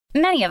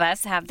Many of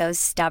us have those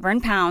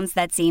stubborn pounds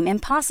that seem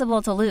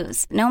impossible to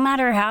lose, no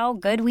matter how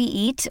good we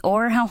eat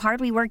or how hard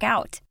we work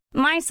out.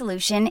 My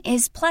solution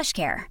is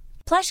PlushCare.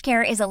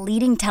 PlushCare is a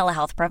leading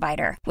telehealth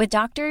provider with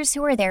doctors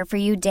who are there for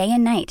you day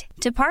and night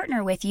to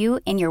partner with you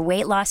in your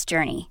weight loss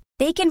journey.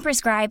 They can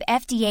prescribe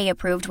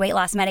FDA-approved weight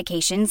loss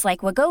medications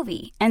like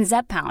Wegovy and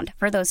Zepbound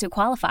for those who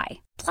qualify.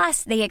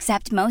 Plus, they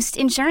accept most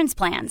insurance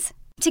plans.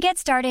 To get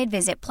started,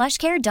 visit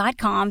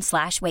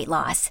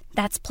plushcare.com/weightloss.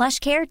 That's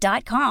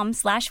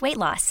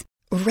plushcare.com/weightloss.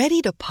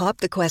 Ready to pop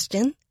the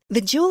question?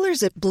 The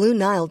jewelers at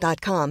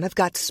BlueNile.com have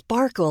got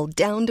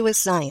sparkle down to a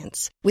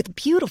science with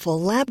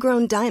beautiful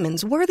lab-grown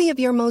diamonds worthy of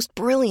your most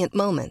brilliant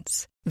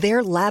moments.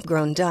 Their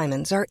lab-grown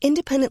diamonds are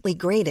independently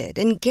graded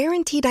and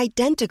guaranteed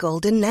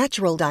identical to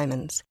natural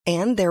diamonds.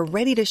 And they're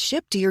ready to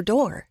ship to your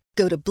door.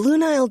 Go to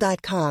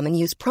BlueNile.com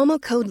and use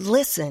promo code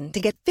LISTEN to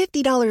get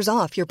 $50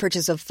 off your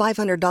purchase of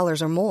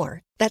 $500 or more.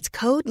 That's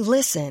code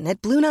LISTEN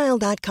at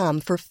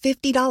BlueNile.com for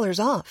 $50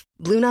 off.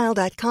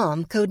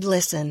 BlueNile.com, code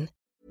LISTEN.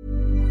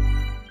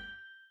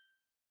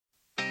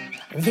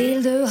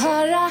 Vill du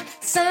höra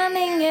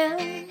sanningen?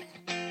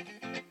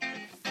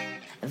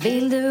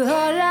 Vill du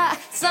höra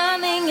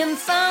sanningen,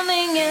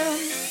 sanningen?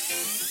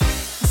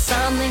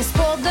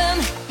 Sanningspodden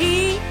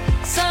i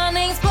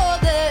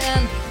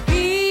sanningspodden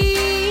i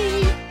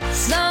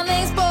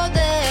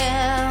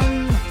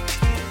sanningspodden.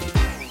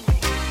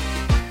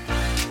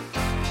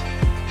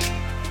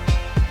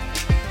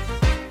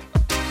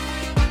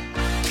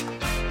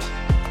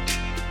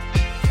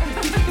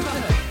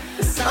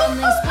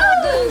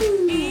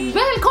 Sanningspodden.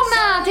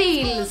 Välkomna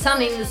till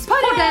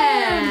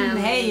Sanningspodden!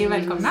 Hej och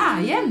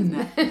välkomna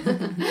igen!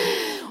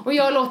 Och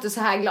jag låter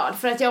så här glad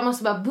för att jag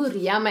måste bara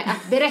börja med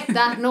att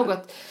berätta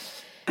något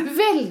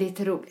väldigt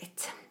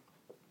roligt.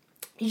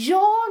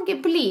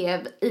 Jag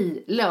blev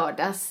i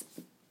lördags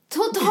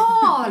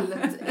totalt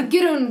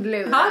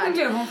grundlurad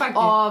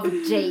av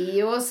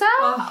J-Åsa,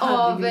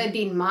 av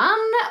din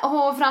man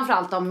och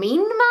framförallt av min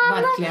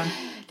man. Verkligen.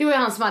 Det var ju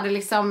han som hade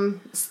liksom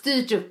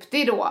styrt upp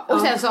det då.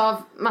 Och sen så av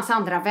massa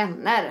andra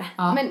vänner.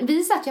 Ja. Men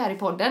vi satt ju här i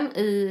podden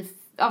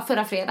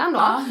förra fredagen då.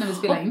 Ja, när vi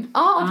spelade in.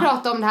 Och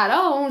pratade om det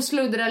här. Hon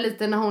sluddrar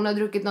lite när hon har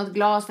druckit något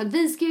glas. För att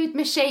vi ska ut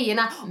med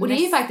tjejerna. Och det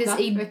är ju faktiskt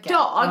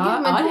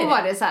idag. Men då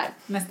var det så här.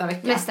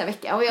 Nästa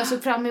vecka. Och jag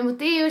såg fram emot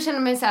det och kände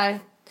mig så här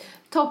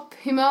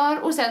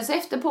topphumör. Och sen så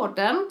efter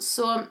podden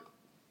så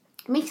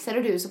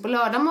mixade du så på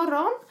lördag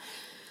morgon.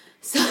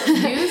 Så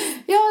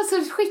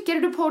skickade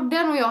du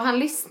podden och han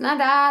lyssnade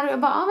där och jag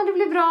bara, men det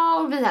blir bra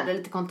och vi hade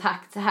lite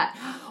kontakt så här.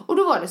 Och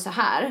då var det så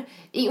här,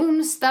 i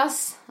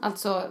onsdags,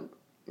 alltså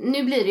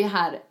nu blir det ju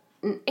här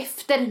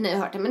efter ni har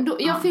hört det, men då,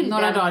 jag fyllde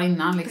några dagar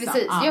innan liksom.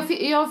 Precis,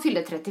 jag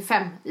fyllde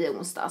 35 i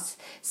onsdags,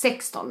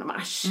 16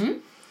 mars.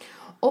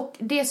 Och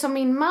det som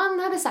min man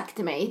hade sagt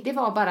till mig, det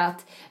var bara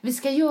att vi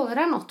ska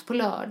göra något på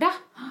lördag.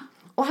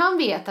 Och han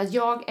vet att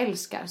jag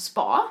älskar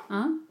spa.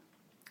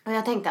 Och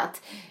jag tänkte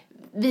att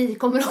vi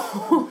kommer att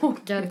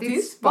åka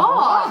till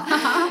spa.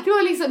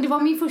 Det var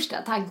min första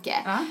tanke.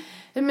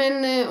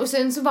 Men, och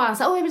sen så var han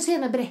så här, jag vill så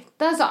gärna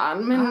berätta, sa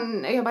han.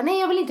 Men jag bara, nej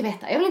jag vill inte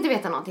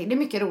veta någonting. Det är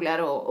mycket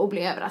roligare att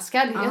bli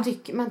överraskad.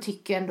 Man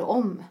tycker ändå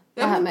om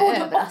det här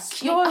med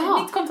överraskning.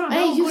 Mitt kontroll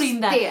går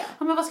in där.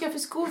 Ja, men vad ska jag för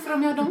skor för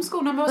om jag har de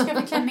skorna? Men vad ska jag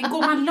för klänning?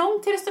 Går man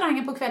långt till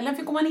restaurangen på kvällen?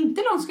 För går man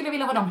inte långt skulle jag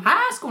vilja ha de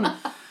här skorna.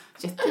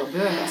 Jättejobbig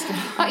överraskning.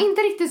 Ja,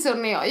 inte riktigt så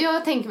när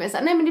jag tänker mig så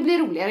här, nej men det blir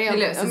roligare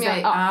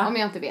om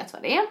jag inte vet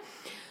vad det är.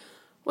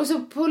 Och så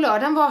på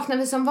lördagen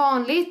vaknade vi som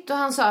vanligt och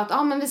han sa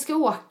att men vi ska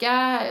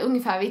åka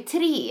ungefär vid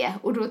 3.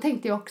 Och då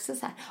tänkte jag också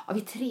så här,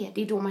 vid 3,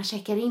 det är då man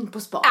checkar in på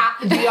spa.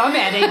 Jag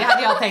med dig, det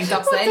hade jag tänkt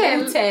också. Eller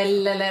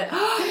hotell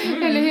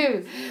eller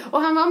hur.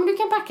 Och han var, men du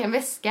kan packa en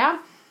väska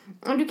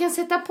och du kan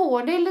sätta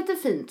på dig lite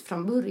fint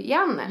från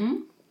början.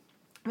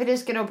 För du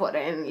ska då på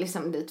dig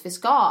liksom dit vi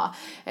ska.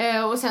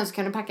 Och sen så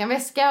kan du packa en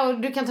väska och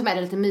du kan ta med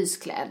dig lite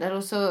myskläder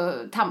och så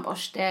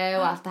tandborste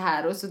och allt det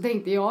här. Och så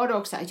tänkte jag då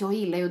också att jag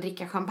gillar ju att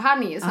dricka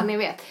champagne, så ni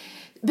vet.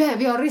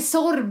 Behöver jag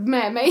Resorb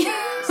med mig?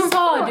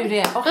 Sa du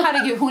det?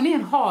 Herregud, hon är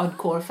en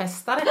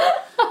hardcore-festare.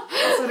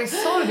 Alltså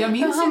Resorb, jag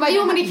minns han bara,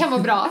 jo men det kan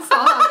vara bra, sa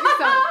han.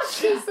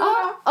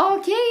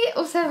 Okej.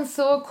 Och sen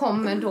så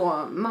kommer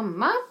då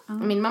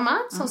min mamma,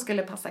 som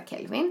skulle passa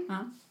Kelvin.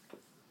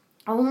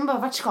 Och hon bara,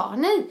 vart ska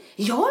ni?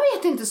 Jag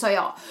vet inte, sa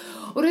jag.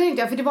 Och då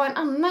tänkte jag, för det var en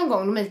annan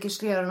gång då Mikael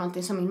skulle göra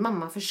någonting som min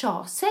mamma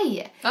försa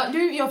sig. Ja,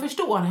 jag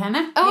förstår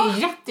henne. Det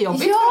är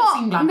jättejobbigt för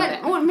oss inblandade.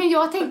 Men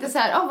jag tänkte så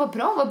här, vad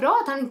bra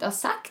att han inte har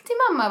sagt till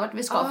mamma vart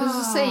vi ska. För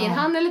så säger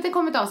han en liten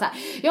kommentar så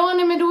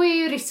här, men då är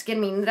ju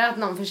risken mindre att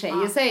någon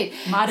försäger sig.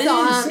 Marie,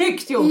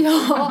 snyggt gjort.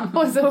 Ja,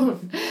 och så.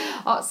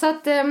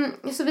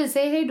 Så vi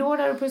säger hej då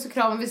där och puss och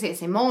kram, vi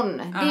ses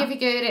imorgon. Det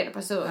fick jag ju reda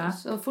på, så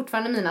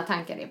fortfarande mina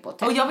tankar är på.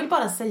 Och jag vill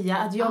bara säga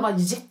att jag var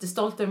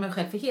jättestolt över mig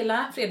själv för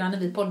hela fredagen när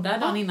vi poddade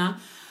dagen innan.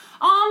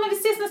 Men vi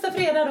ses nästa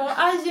fredag då.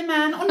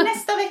 Ajamän. Och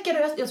nästa vecka då,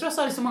 jag tror jag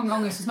sa det så många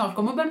gånger, så snart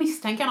kommer jag börja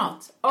misstänka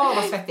något.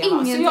 Vad svettig jag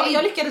var. Så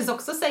jag lyckades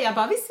också säga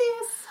bara, vi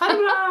ses. Ha det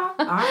bra.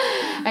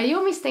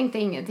 Jag misstänkte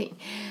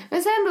ingenting.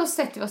 Men sen då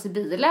sätter vi oss i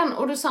bilen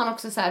och då sa han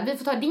också så här, vi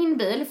får ta din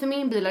bil, för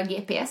min bil har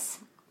GPS.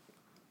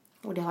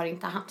 Och det har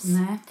inte hans.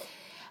 Nej.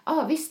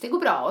 Ja, visst, det går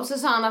bra. Och så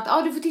sa han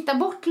att du får titta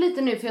bort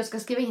lite nu för jag ska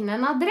skriva in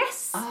en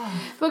adress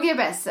på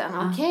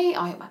GPSen. Okej.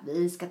 Ja, jag bara,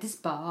 vi ska till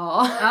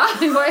spa.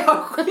 Det var jag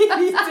skit.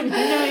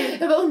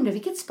 Jag bara, undrar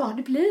vilket spa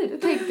det blir.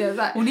 Tänkte jag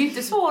så här. Och det är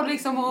inte svårt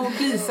liksom att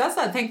plisa så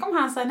här. Tänk om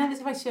han säger, nej vi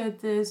ska faktiskt köra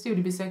ett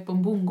studiebesök på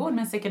en bondgård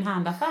med en second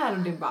hand affär. Och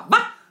du bara, va?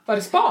 Var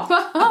det spa?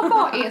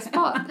 Vad är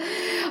spa?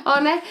 Ja,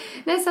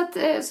 nej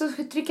så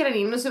trycker han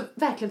in och så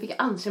verkligen fick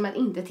jag anse mig att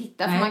inte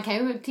titta. För man kan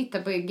ju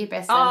titta på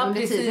GPSen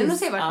under tiden och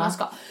se vart man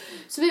ska.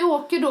 Så vi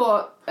åker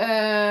då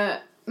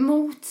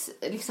mot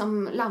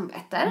liksom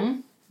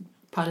Landvetter.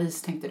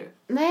 Paris tänkte du?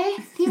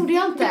 Nej, det gjorde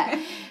jag inte.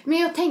 Men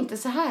jag tänkte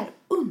så här,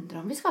 undrar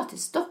om vi ska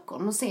till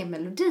Stockholm och se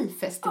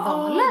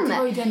Melodifestivalen.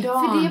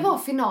 För det var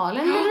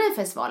finalen i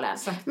Melodifestivalen.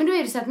 Men då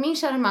är det så att min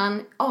kära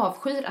man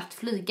avskyr att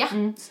flyga.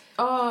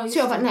 Så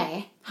jag bara,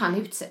 nej, han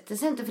utsätter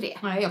sig inte för det.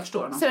 Nej, jag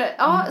förstår honom.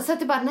 Så att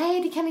det bara,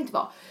 nej det kan inte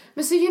vara.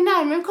 Men så ju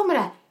närmare vi kommer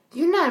där,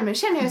 ju närmare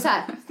känner jag så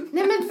här,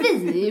 nej men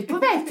vi är ju på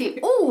väg till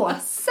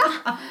Åsa.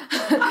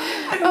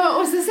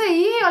 Och så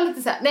säger jag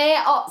lite så här, nej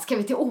ska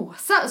vi till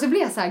Åsa? Och så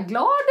blir jag så här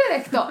glad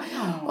direkt då.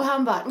 Och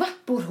han bara, va,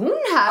 bor hon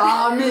här?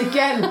 Ja,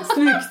 Mikael,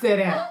 snyggt är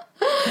det.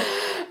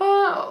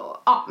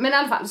 Men i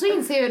alla fall så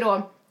inser jag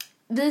då,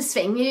 vi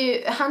svänger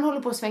ju, han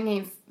håller på att svänga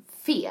in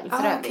fel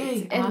för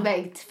övrigt. En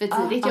väg för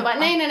tidigt. Jag bara,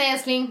 nej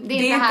älskling, det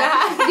är inte här.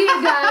 Det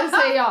är där,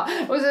 säger jag.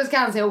 Och så ska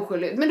han säga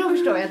oskyldigt. Men då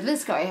förstår jag att vi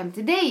ska hem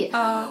till dig.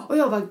 Och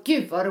jag bara,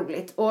 gud vad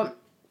roligt. Och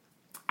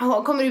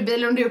kommer ur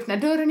bilen och du öppnar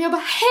dörren. Jag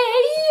bara,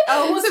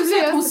 hej! Och så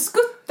blev hon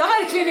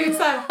skuttar verkligen ut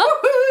så här.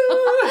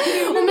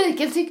 Och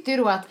Mikael tyckte ju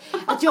då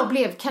att jag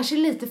blev kanske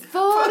lite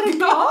för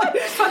glad.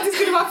 För att det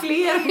skulle vara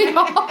fler.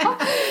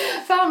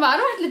 För han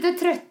var lite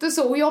trött och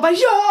så. Och jag bara,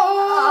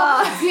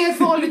 ja! Fler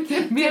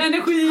folk. Mer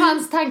energi.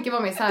 Hans tanke var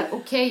med så här,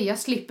 okej, jag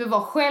slipper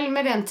vara själv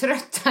med den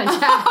trötta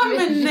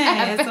men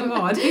nej, så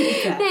var det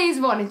inte. Nej,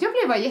 så var det inte. Jag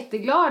blev bara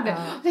jätteglad.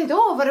 Jag tänkte,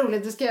 vad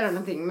roligt, du ska göra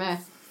någonting med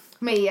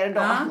er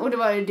då. Och det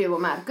var ju du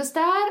och Marcus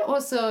där.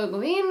 Och så går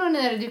vi in och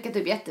ni hade dukat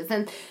upp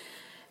jättefint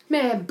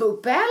med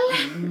bubbel.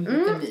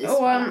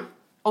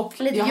 Och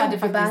lite jag hade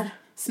faktiskt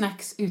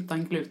snacks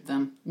utan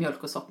gluten,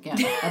 mjölk och socker.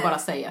 Jag bara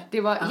säger.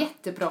 Det var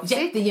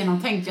jätteproffsigt.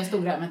 Jättegenomtänkt. Jag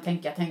stod där med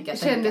tänka.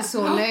 Kände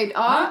så nöjd.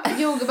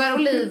 Jordgubbar,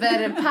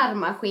 oliver,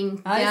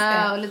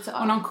 parmaskinka och lite så.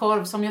 Och någon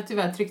korv som jag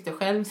tyvärr tryckte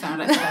själv sen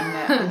resten.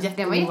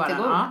 Den var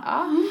jättegod.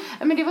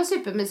 Men det var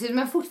supermysigt.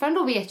 Men fortfarande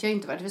då vet jag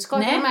inte vart vi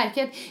ska. Jag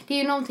märker att det är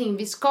ju någonting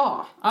vi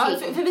ska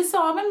till. För vi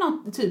sa väl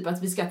något typ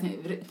att vi ska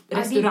till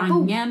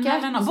restaurangen.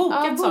 Eller något.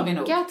 Bokat sa vi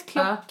nog. Bokat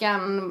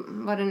klockan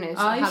var det nu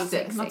så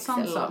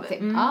 5:30 eller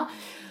någonting.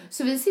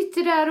 Så vi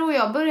sitter där och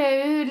jag börjar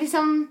ju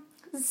liksom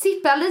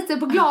sippa lite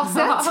på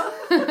glaset.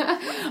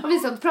 Och vi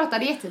satt och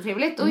pratade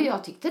jättetrevligt. Och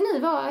jag tyckte ni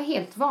var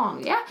helt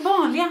vanliga.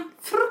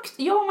 Frukt.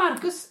 Jag och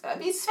Marcus,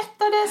 vi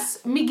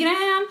svettades,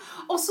 migrän.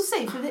 Och så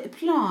säger för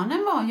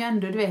planen var ju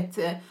ändå, du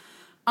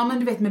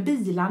vet med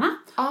bilarna.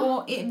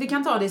 Och vi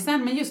kan ta det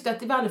sen. Men just att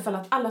det var i alla fall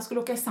att alla skulle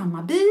åka i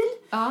samma bil.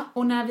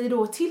 Och när vi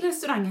då till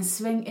restaurangen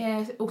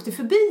åkte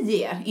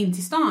förbi er in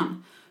till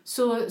stan.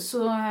 Så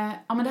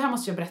men det här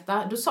måste jag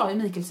berätta. Då sa ju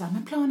Mikael så här,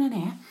 men planen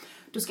är,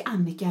 då ska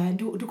Annika,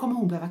 då kommer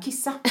hon behöva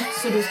kissa.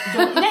 Så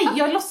nej,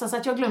 jag låtsas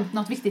att jag har glömt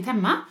något viktigt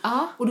hemma.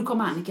 Och då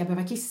kommer Annika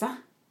behöva kissa.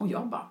 Och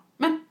jag bara,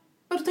 men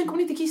då tänker hon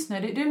inte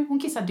kissnödig. Hon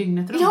kissar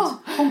dygnet runt.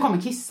 Hon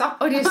kommer kissa.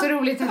 Och det är så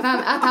roligt att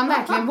han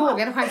verkligen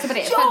vågar chansa på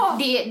det.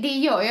 För det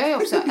gör jag ju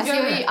också. Alltså, jag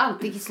är ju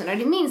alltid kissnödig.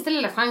 Det minsta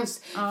lilla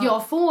chans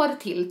jag får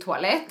till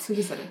toalett. Så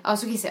kissar du? Ja,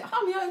 så kissar jag. Ja,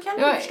 men jag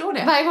kan förstå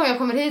det. Varje gång jag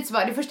kommer hit så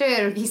bara, det första jag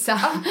gör är att kissa.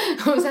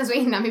 Och sen så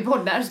innan vi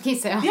poddar så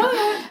kissar jag.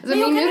 Alltså,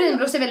 min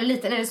urinblås är väldigt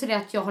liten. Eller så är det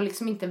att jag har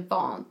liksom inte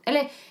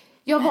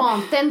jag har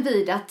vant den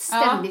vid att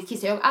ständigt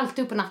kissa. Jag är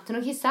alltid upp på natten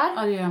och kissar.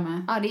 Ja, det gör jag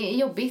med. Ja, det är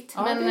jobbigt.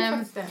 Ja, men, det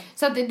är det.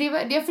 Så att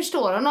jag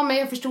förstår honom, men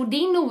jag förstår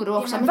din oro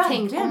också. Men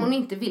tänk om hon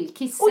inte vill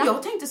kissa. Och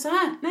jag tänkte så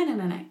här,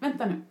 nej,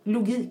 vänta nu.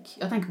 Logik.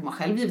 Jag tänker på mig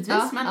själv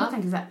givetvis. Men jag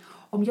tänkte så här,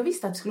 om jag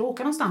visste att jag skulle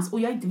åka någonstans och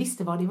jag inte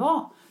visste vad det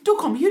var, då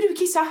kommer ju du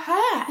kissa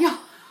här.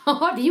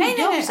 Ja, det gjorde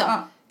jag också.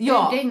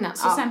 Ja,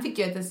 så sen fick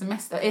jag ett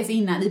sms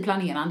innan i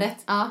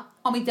planerandet.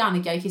 Om inte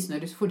Annika är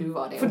kissnödig så får du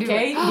vara det.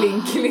 Okej,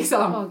 blink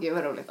liksom. Gud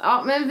vad roligt.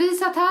 Ja, men vi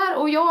satt här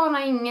och jag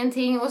anar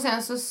ingenting. Och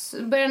sen så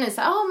började ni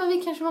säga, men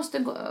vi kanske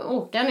måste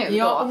åka nu.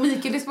 Ja, och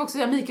Mikael sa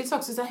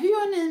också så här, hur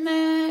gör ni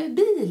med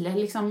bil?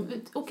 Liksom,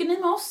 åker ni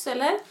med oss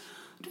eller?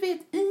 Du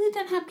vet, i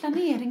den här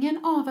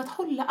planeringen av att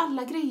hålla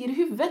alla grejer i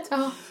huvudet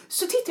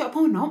så tittar jag på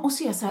honom och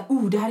ser så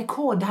här, det här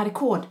är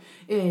kod.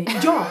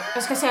 Ja,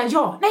 jag ska säga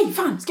ja. Nej,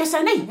 fan, ska jag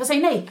säga nej? Jag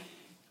säger nej.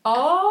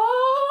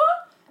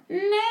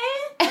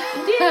 Nej.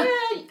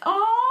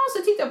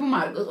 Så tittar jag på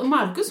Marcus. Och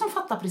Marcus som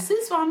fattar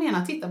precis vad han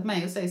menar tittar på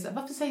mig och säger så här,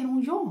 varför säger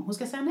hon ja? Hon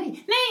ska säga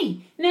nej.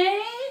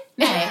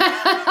 Nej.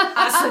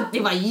 Alltså, det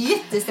var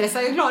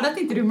jättestressad. Jag är glad att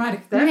inte du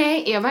märkte.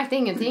 Nej, jag märkte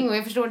ingenting och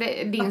jag förstår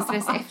din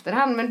stress i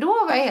efterhand. Men då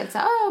var jag helt så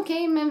här,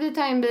 okej, men vi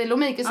tar en bil. Och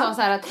Mikael sa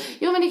så här att,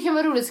 men det kan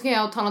vara roligt så kan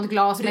jag ta något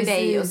glas med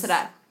dig och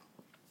sådär.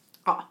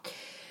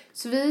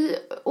 Så vi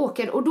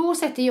åker, och då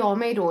sätter jag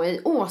mig då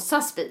i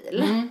Åsas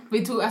bil.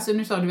 Vi tog, alltså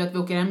nu sa du att vi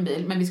åker en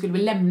bil, men vi skulle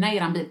väl lämna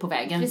eran bil på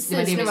vägen.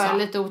 Precis, det var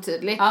lite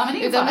otydligt. Ja,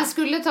 men utan vi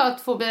skulle ta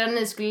 2 bilar,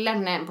 ni skulle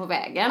lämna en på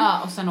vägen.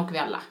 Ja, och sen åker vi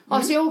alla.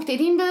 Och så jag åkte i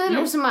din bil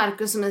och så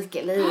Marcus och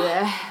Mikael i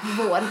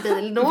vår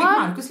bil då. Då fick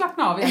Marcus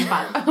slappna av i alla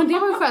fall. Och det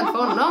var ju skönt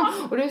för honom.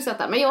 Och du satt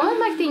där. Men jag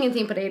märkte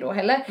ingenting på dig då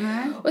heller.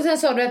 Och sen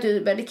sa du att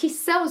du började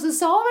kissa, och så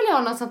sa väl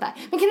jag något sånt där.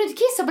 Men kan du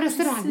inte kissa på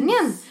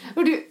restaurangen?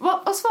 Och du,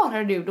 vad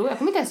svarade du då? Jag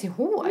kommer inte ens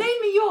ihåg. Nej,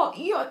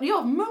 men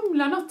jag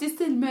mumlar något i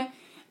stil med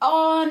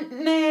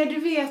nej, du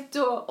vet,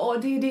 och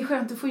det är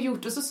skönt att få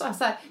gjort. Och så sa jag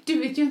så här, du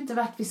vet ju inte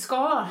vart vi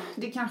ska.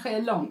 Det kanske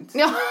är långt.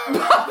 Ja.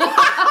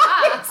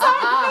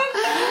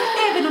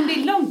 Även om det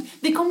är långt.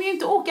 Vi kommer ju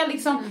inte åka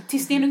liksom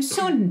till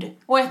Stenungsund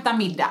och äta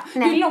middag.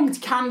 Nej. Hur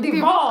långt kan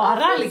det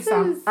vara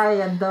liksom? Aj,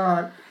 jag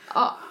dör.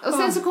 Ja, och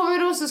sen så kommer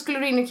vi då, så skulle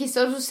du in och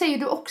kissa, och så säger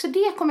du också,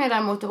 det kommer jag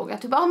däremot ihåg,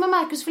 att du bara, men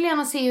Marcus vill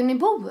gärna se hur ni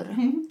bor.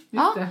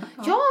 Ja,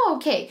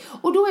 okej.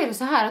 Och då är det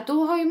så här att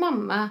då har ju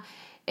mamma,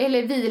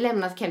 eller vi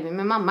lämnat Kelvin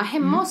med mamma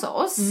hemma hos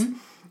oss.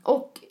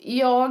 Och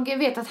jag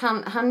vet att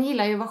han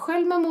gillar ju att vara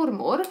själv med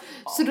mormor.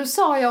 Så då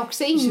sa jag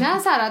också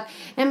innan så här att,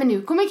 nej men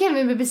nu kommer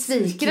Kelvin bli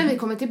besviken när vi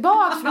kommer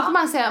tillbaka. För då kommer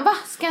han säga, va,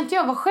 ska inte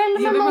jag vara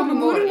själv med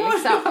mormor?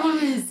 Liksom.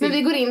 Men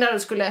vi går in där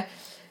och skulle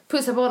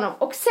pussa på honom.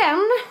 Och sen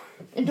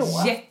då,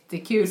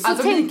 jättekul.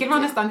 Alltså Mikael var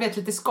nästan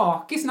lite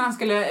skakig när han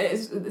skulle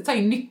ta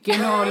in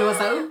nyckeln och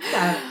låsa upp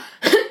där.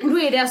 Då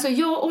är det alltså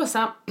jag,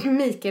 Åsa,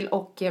 Mikael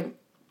och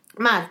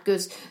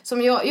Marcus,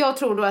 som jag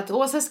tror då att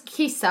Åsa ska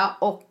kissa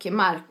och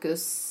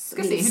Marcus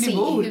ska se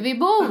hur vi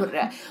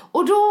bor.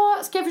 Och då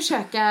ska jag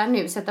försöka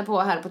nu sätta på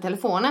här på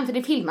telefonen, för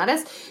det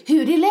filmades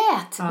hur det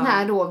lät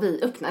när då vi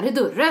öppnade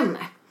dörren.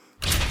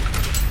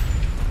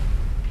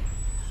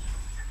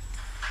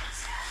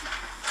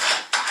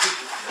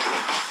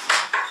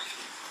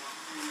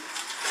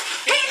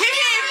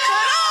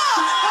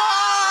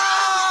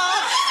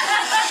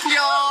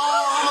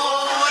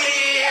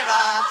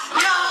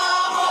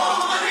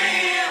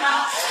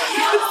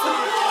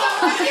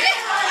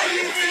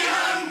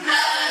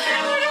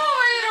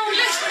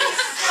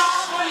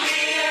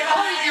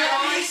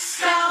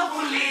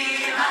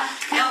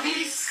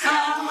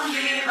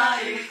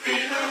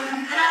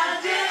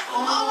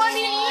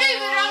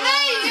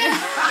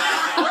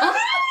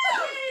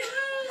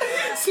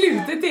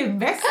 Slutet är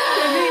bäst.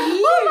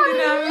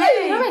 Lurar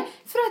mig.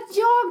 För att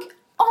jag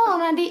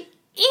anade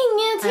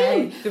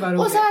ingenting. Nej,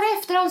 och så här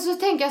efteråt så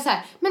tänker jag så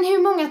här, men hur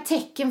många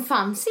tecken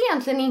fanns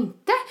egentligen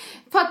inte?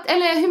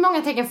 Eller hur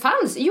många tecken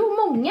fanns? Jo,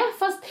 många,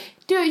 fast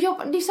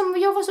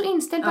jag var så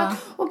inställd på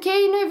att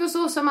okej, nu är vi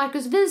så som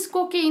Marcus, vi ska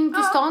åka in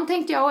till stan,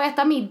 tänkte jag, och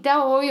äta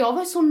middag, och jag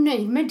var så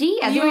nöjd med det.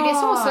 Det var ju det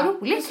som var så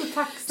roligt.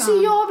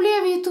 Så jag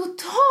blev ju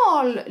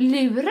total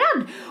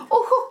lurad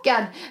och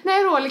chockad när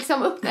jag då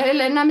liksom öppnade,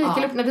 eller när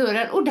Mikael öppnade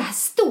dörren, och där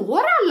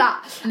står alla.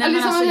 Nej,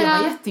 men alltså, jag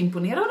var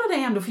jätteimponerad av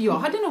dig ändå, för jag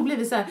hade nog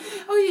blivit så här,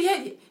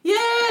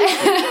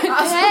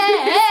 alltså,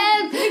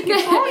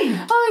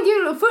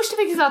 gud, och först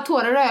fick jag så här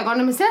tårar i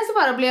ögonen, men sen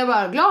så blev jag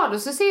bara glad,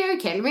 och så ser jag ju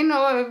Kelvin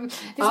och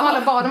liksom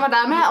alla barnen var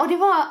där med, och det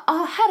var,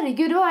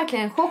 herregud, det var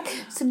verkligen en chock.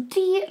 Så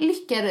det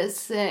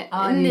lyckades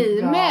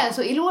ni med,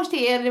 så eloge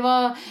till er, det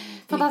var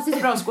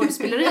fantastiskt bra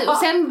skådespeleri. Och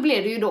sen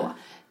blev det ju då,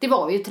 det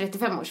var ju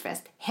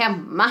 35-årsfest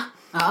hemma.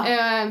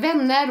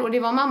 Vänner, och det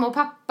var mamma och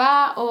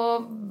pappa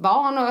och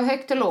barn och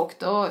högt och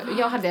lågt, och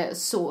jag hade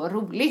så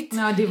roligt.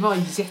 Ja, det var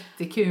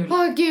jättekul.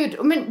 Gud,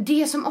 men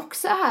det som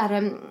också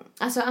är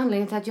alltså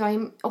anledningen till att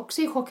jag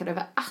också är chockad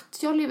över att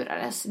jag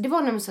lurades, det var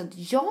nämligen så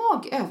att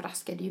jag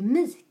överraskade ju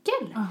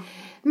Mikael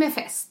med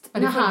fest.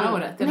 Var det förra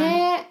året? Eller?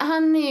 Nej,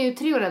 han är ju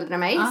 3 år äldre än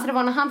mig, så det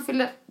var när han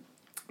fyllde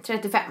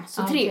 35,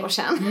 så 3 år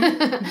sedan.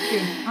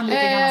 Han är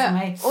lite gammal som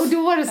mig. Och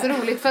då var det så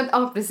roligt för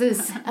att,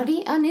 precis.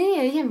 Ni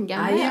är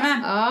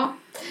jämngamla.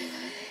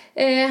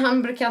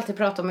 Han brukar alltid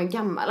prata om hur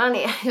gammal han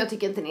är. Jag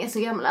tycker inte ni är så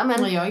gamla,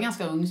 men jag är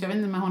ganska ung, så jag vet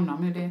inte med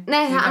honom hur det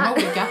kan vara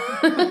olika.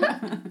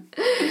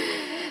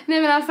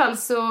 Nej, men i alla fall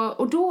så,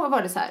 och då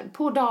var det så här,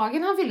 på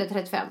dagen han fyllde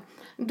 35,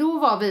 då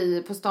var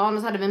vi på stan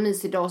och så hade vi en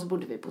mysig dag, och så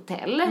bodde vi på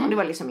hotell, och det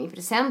var liksom min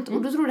present,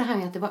 och då trodde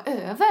han att det var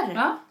över.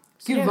 Ja.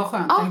 Gud vad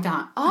skönt, tänkte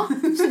han. Ja,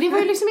 så det var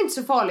ju liksom inte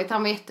så farligt.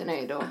 Han var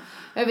jättenöjd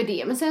över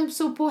det. Men sen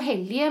så på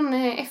helgen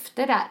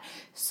efter där,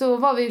 så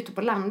var vi ute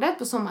på landet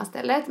på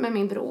sommarstället med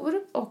min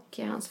bror och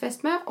hans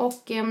fästmö,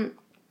 och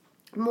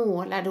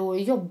målade och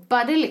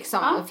jobbade liksom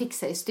och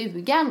fixade i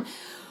stugan.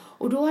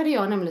 Och då hade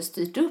jag nämligen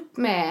styrt upp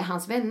med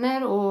hans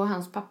vänner och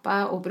hans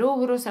pappa och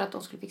bror, och så att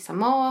de skulle fixa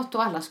mat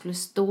och alla skulle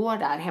stå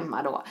där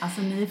hemma då.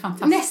 Alltså ni är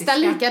fantastiska.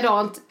 Nästan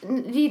likadant.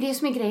 Det är det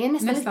som är grejen,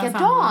 nästan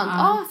likadant.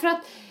 Ja, för att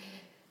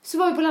så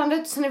var vi på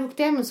landet, så när vi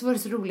åkte hem så var det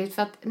så roligt,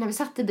 för att när vi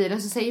satt i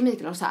bilen så säger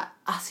Mikael så här,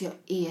 alltså jag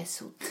är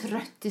så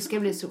trött, det ska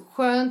bli så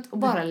skönt att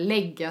bara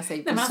lägga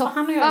sig på soffan.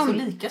 Han och jag är så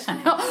lika,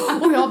 känner jag.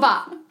 Och jag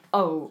bara,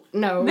 oh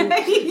no,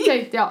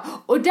 tänkte jag.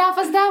 Och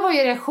där var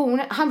ju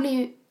reaktionen,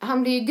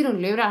 han blir ju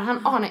grundlurad,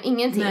 han anar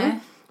ingenting. Nej.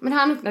 Men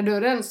han öppnade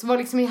dörren, så var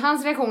liksom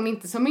hans reaktion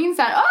inte som min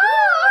så här,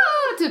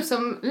 typ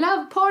som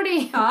love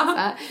party. Så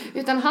här,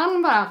 utan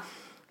han bara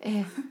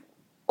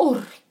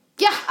orkade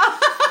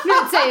Nu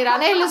säger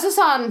han. Eller så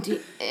sa han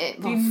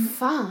vad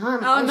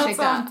fan.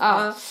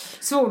 Ursäkta.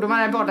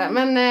 Svordomar är borta.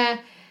 Men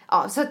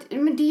så att,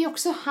 men det är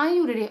också, han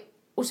gjorde det.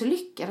 Och så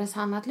lyckades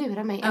han att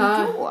lura mig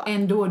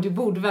ändå. Du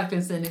borde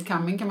verkligen se it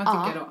coming, kan man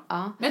tycka då.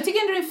 Men jag tycker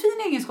ändå det är en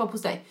fin egenskap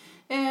hos dig.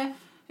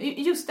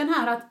 Just den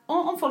här att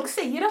om folk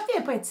säger att det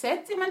är på ett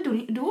sätt,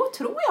 men då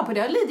tror jag på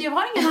det. Jag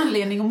har ingen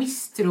anledning att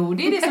misstro.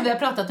 Det är det som vi har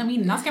pratat om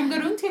innan. Ska man gå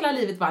runt hela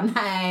livet bara,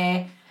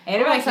 nej. Är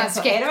det verkligen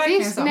så?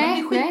 Men det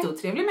är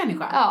skitotrevlig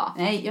människa. Ja.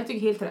 Nej, jag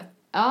tycker helt rätt.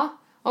 Ja.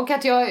 Och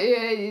att jag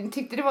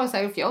tyckte det var så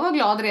här, för jag var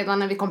glad redan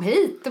när vi kom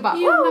hit och bara,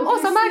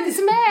 Åsa Marcus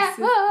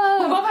med!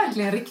 Hon var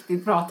verkligen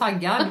riktigt bra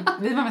taggad.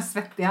 Vi var mest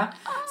svettiga.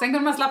 Sen kunde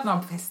man slappna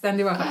av på festen,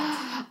 det var skönt.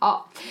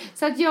 Ja,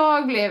 så att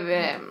jag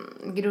blev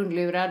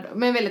grundlurad,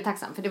 men väldigt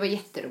tacksam, för det var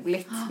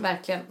jätteroligt,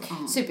 verkligen.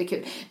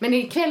 Superkul. Men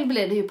ikväll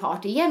blir det ju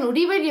party igen, och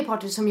det var det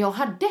party som jag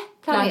hade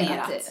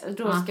planerat.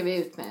 Då ska vi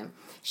ut med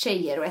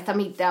tjejer och äta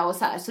middag och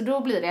så här. Så då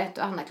blir det ett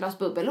och annat glas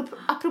bubbel. Och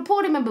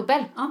apropå det med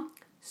bubbel,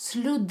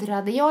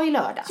 sluddrade jag i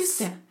lördags. Just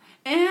det.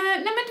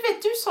 Nej men du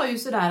vet, du sa ju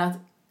sådär att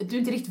du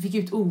inte riktigt fick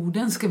ut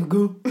orden, ska vi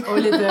gå och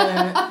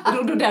lite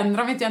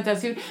rhododendron vet jag inte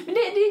ens. Men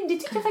det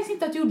tycker jag faktiskt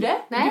inte att du gjorde.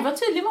 Nej. Du var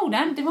tydlig med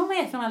orden. Det var med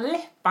att de här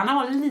läpparna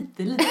var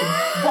lite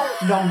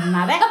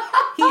bortdomnade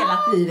hela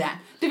tiden.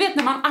 Du vet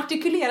när man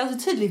artikulerar så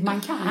tydligt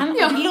man kan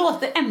och det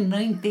låter ändå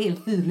inte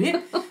helt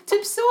tydligt.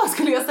 Typ så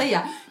skulle jag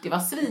säga. Det var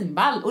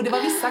svinball, och det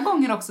var vissa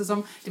gånger också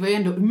som, det var ju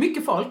ändå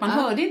mycket folk, man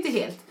hörde inte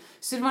helt.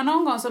 Så det var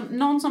någon gång som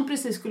någon som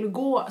precis skulle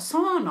gå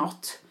sa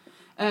något,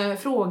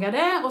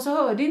 frågade, och så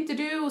hörde inte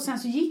du, och sen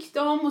så gick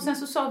de, och sen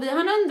så sa vi,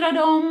 han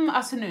undrade om,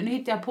 alltså nu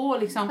hittar jag på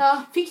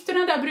liksom, fick du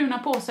den där bruna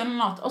påsen eller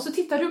något? Och så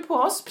tittade du på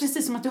oss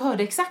precis som att du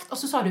hörde exakt, och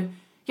så sa du,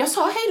 jag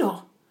sa hej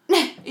då.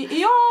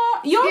 Ja,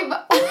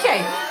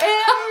 okej.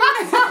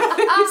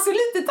 Så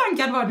lite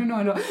tankad var du nog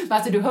ändå.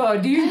 Alltså du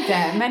hörde ju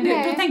inte. Men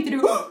då tänkte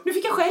du, nu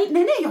fick jag själv.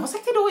 Nej, jag har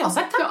sagt det då, jag har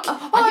sagt tack.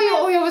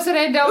 Och jag var så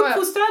rädd.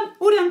 Uppfostrad,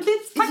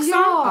 ordentligt, tacksam.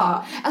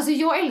 Ja, alltså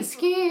jag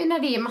älskar ju när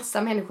det är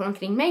massa människor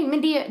omkring mig.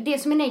 Men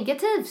det som är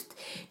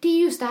negativt, det är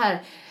just det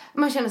här,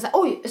 man känner så här,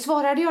 oj,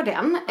 svarade jag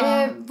den?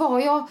 Var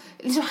jag,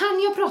 liksom,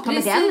 hann jag prata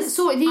med den?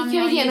 Så gick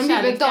jag igenom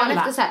huvudet dagen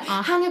efter så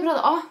här. Hann jag prata?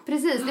 Ja,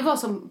 precis. Det var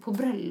som på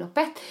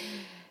bröllopet.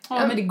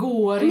 Ja, men det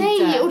går inte.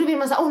 Nej, och då vill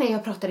man säga, nej,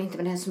 jag pratar inte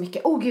med den så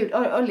mycket. Gud,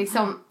 och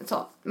liksom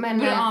så.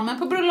 Men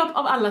på bröllop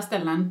av alla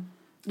ställen,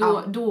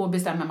 då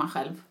bestämmer man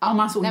själv. Om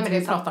man så inte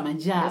vill prata med en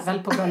jävel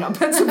på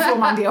bröllopet så får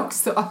man det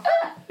också.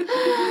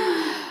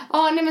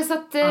 Ja, nej men så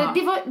att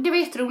det var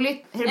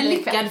jätteroligt. En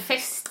lyckad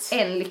fest.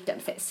 En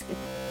lyckad fest.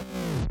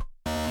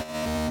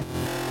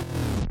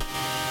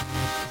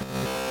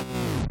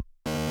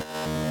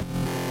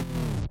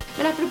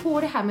 Men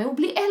apropå det här med att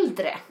bli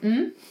äldre.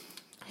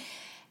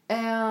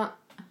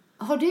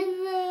 Har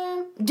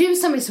du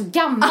som är så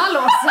gammal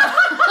också.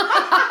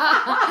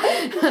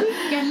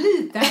 En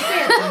liten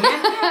färdning.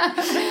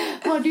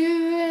 Har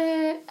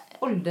du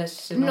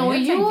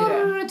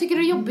åldersnojor? Tycker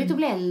du det är jobbigt att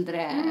bli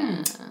äldre?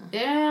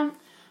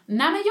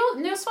 Nej,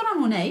 men jag svarar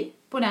nog nej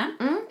på den.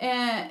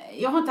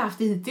 Jag har inte haft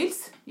det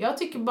hittills. Jag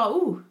tycker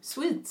bara,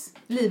 sweet.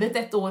 Livet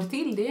ett år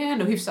till, det är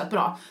ändå hyfsat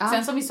bra.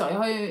 Sen som vi sa, jag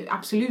har ju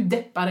absolut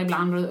deppar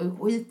ibland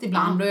och skit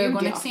ibland och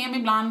ögonexem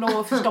ibland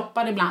och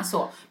förstoppar ibland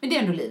så. Men det är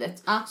ändå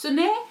livet. Så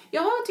nej,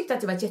 jag har tyckt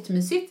att det var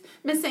jättemysigt.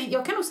 Men sen,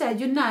 jag kan nog säga,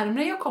 ju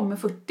närmare jag kommer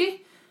 40,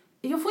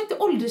 jag får inte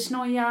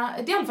åldersnoja.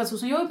 Det är i alla fall så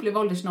som jag upplever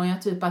åldersnoja,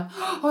 typ att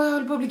jag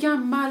håller på att bli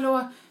gammal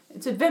och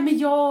typ, vem är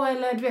jag?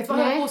 Eller du vet, vad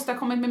har jag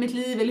åstadkommit med mitt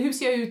liv? Eller hur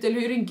ser jag ut?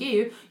 Eller hur rynkig är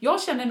jag?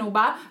 Jag känner nog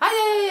bara,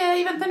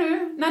 aj, vänta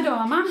nu. När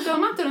dör man? Dör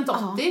man inte runt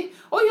 80?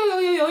 Oj,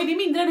 det är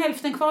mindre än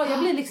hälften kvar. Jag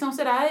blir liksom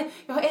sådär,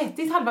 jag har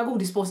ätit halva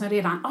godispåsen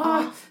redan.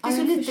 Det är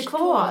så lite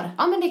kvar.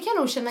 Ja, men det kan jag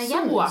nog känna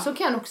igen. Så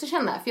kan jag också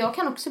känna. För jag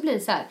kan också bli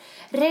så här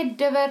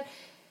rädd över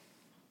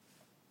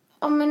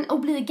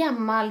att bli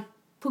gammal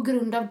på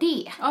grund av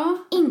det.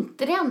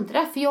 Inte det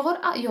andra. För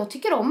jag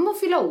tycker om att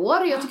fylla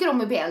år. Jag tycker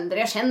om att bli äldre.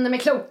 Jag känner mig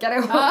klokare.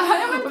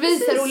 Och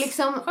visar och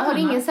liksom har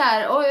ingen så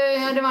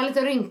här, det var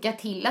lite rynka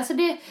till. Alltså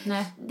det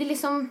är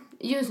liksom,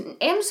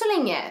 än så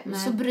länge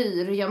så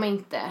bryr jag mig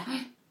inte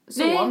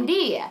så om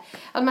det.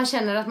 Att man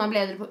känner att man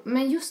blir äldre.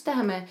 Men just det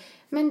här med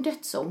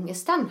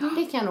dödsångesten,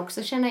 det kan jag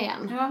också känna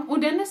igen. Ja, och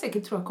den är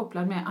säkert, tror jag,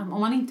 kopplad med,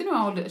 om man inte nu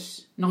har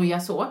åldersnoja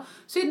så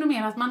är det nog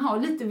mer att man har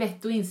lite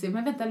vett och inser,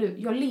 men vänta nu,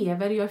 jag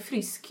lever, jag är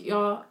frisk,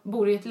 jag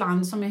bor i ett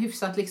land som är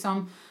hyfsat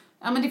liksom,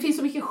 men det finns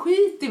så mycket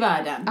skit i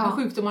världen med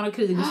sjukdomar och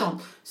krig och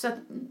sånt. Så att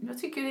jag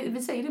tycker,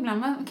 vi säger det ibland,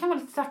 man kan vara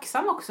lite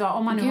tacksam också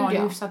om man nu har det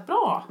hyfsat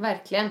bra.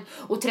 Verkligen.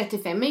 Och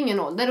 35 är ingen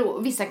ålder.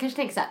 Och vissa kanske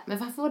tänker så här, men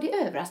varför var det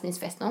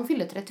överraskningsfest när hon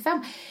fyllde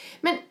 35?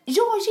 Men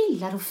jag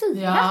gillar att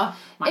fira. Ja,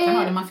 man kan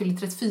ha det, man fyller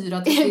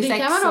 34, 36. Det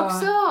kan man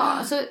också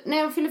ha. Så när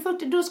jag fyller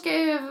 40, då ska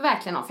jag ju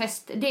verkligen ha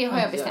fest. Det har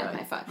jag bestämt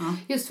mig för.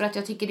 Just för att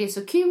jag tycker det är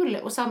så kul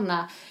att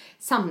samla.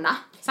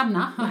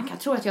 Man kan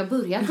tro att jag har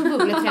börjat på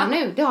bubblet redan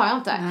nu. Det har jag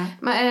inte.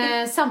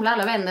 Samla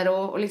alla vänner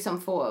och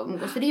liksom få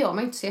umgås. För det gör man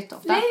ju inte så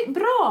jätteofta. Nej,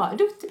 bra.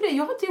 Duktig på det.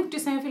 Jag har inte gjort det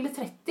sedan jag fyllde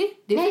 30.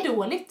 Det är för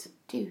dåligt.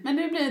 Men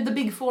det blir the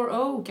big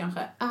 4-0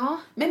 kanske. Ja.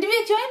 Men du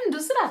vet, jag är ändå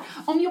sådär.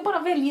 Om jag bara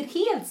väljer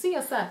helt så är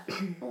jag såhär.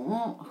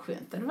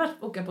 Skönt. Det hade varit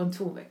att åka på en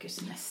 2 veckors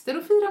semester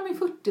och fira min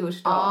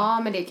 40-årsdag. Ja,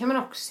 men det kan man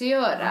också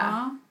göra.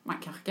 Ja, man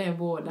kanske kan göra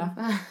båda.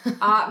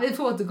 Ja, vi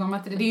får återkomma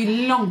till det. Det är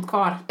ju långt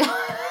kvar.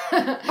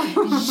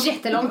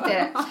 Jättelångt är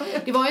det.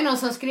 Det var ju någon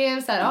som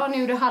skrev så här,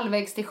 nu är du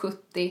halvvägs till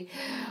 70.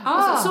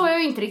 Och så har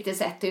jag ju inte riktigt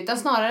sett det, utan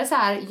snarare så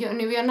här,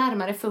 nu är jag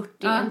närmare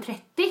 40 än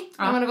 30.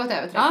 När man har gått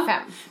över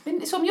 35.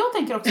 Men som jag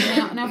tänker också,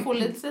 när jag får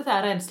lite så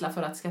här rädsla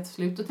för att det ska ta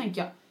slut, då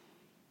tänker jag,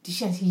 det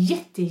känns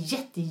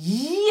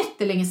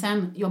jättelänge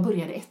sedan jag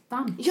började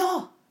 1:an.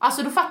 Ja!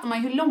 Alltså då fattar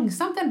man ju hur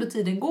långsamt ändå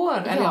tiden går.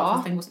 Eller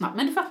fast den går snabbt.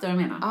 Men du fattar vad jag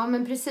menar. Ja,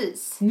 men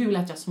precis. Nu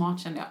lät jag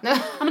smart, kände jag.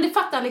 Ja, men det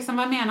fattar liksom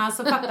vad jag menar.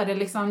 Så fattar det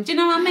liksom, you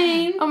know what I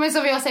mean? Ja, men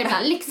som jag säger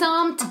ibland,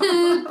 liksom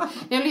typ.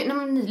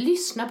 När ni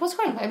lyssnar på oss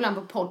själva ibland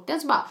på podden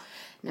så bara,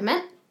 nej men,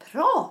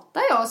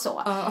 pratar jag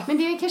så? Men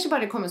det är kanske bara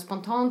det kommer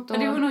spontant. Och...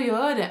 Ja, det nog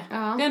gör det.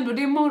 Ja. Det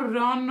är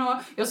morgon och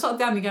jag sa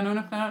till Annika när hon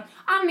öppnade.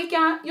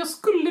 Annika, jag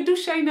skulle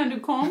duscha innan du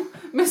kom.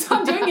 Men så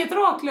hade jag inget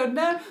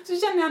raklödder.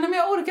 Så kände jag, men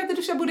jag orkar inte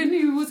duscha både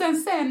nu och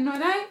sen och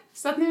nej.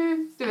 Så att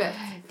nu, du vet.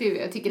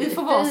 Jag tycker vi det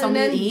får vara som vi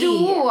är.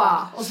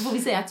 Och så får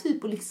vi säga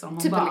typ och liksom.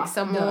 Och typ bara, och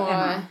liksom och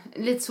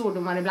lite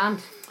svordomar ibland.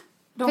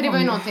 För det var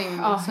ju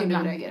någonting som du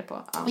reagerade på.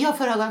 Ja. Jag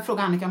förra gången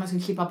frågade Annika om jag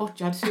skulle klippa bort.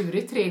 Jag hade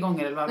surit 3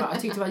 gånger eller vad det var.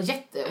 Jag tyckte det var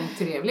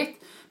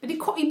jätteotrevligt. Men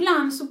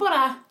ibland så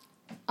bara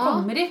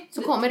kommer det.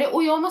 Så kommer det.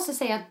 Och jag måste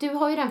säga att du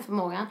har ju den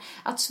förmågan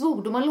att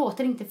svordomar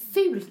låter inte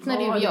fult när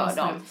du gör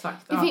dem.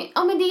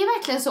 Ja, men det är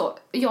verkligen så.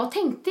 Jag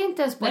tänkte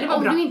inte ens på det.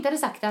 Om du inte hade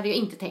sagt det hade jag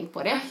inte tänkt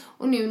på det.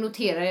 Och nu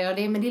noterar jag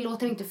det, men det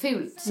låter inte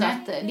fult. Så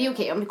att det är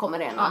okej om det kommer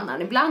en och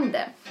annan ibland.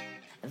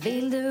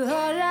 Vill du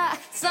höra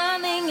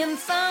sanningen?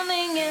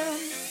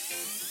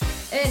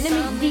 Nej,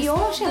 men det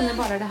jag känner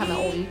bara det här med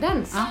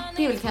åldern.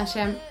 Det är väl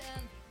kanske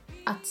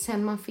att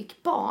sen man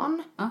fick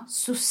barn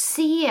så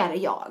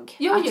ser jag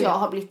att jag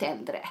har blivit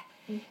äldre.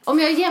 Om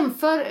jag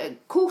jämför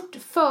kort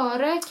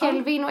före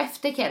Kelvin och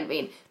efter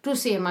Kelvin, då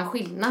ser man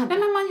skillnad. Nej,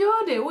 men man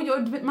gör det. Och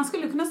man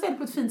skulle kunna säga det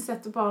på ett fint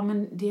sätt och bara,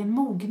 men det är en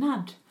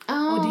mognad.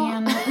 Och det är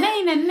en...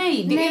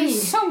 Nej. Det är en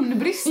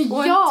sömnbrist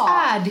och en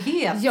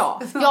tärdhet.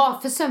 Ja,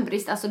 för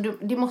sömnbrist, alltså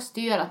det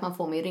måste ju göra att man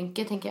får mer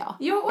rynke, tänker jag.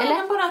 Ja, och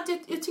även bara att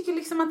jag tycker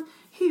liksom att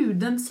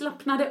huden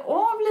slappnade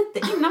av lite.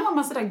 Innan var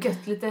man sådär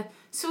gött lite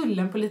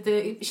svullen på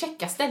lite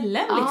checka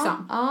ställen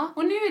liksom.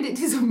 Och nu är det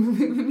som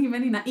min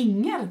väninna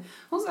Inger.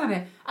 Hon sa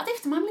det, att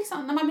efter man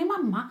liksom, när man blir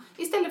mamma,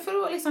 istället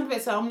för att liksom, du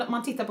vet, så här, om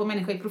man tittar på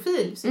människor i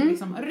profil, så är det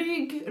liksom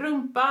rygg,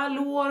 rumpa,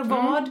 lår,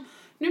 vad.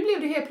 Nu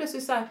blev det helt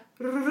plötsligt så här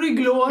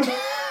rygglår.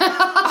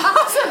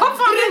 Alltså, vad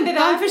fan hände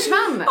där?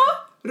 Försvann.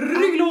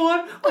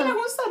 Rygglår. Och när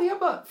hon sa det, jag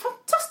bara,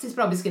 fantastiskt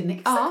bra beskrivning.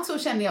 Exakt så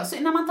känner jag.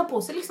 Så när man tar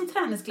på sig liksom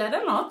träningskläder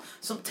eller något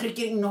som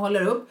trycker in och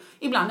håller upp.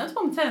 Ibland när jag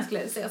tar på mig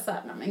träningskläder så är jag så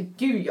här, men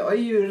gud, jag är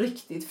ju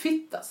riktigt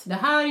fit alltså. Det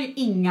här är ju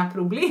inga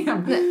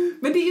problem. Nej.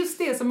 Men det är just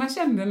det som jag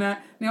kände när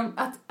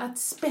att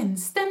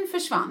spänsten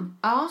försvann.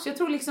 Så jag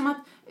tror liksom att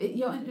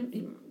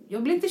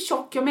jag blir inte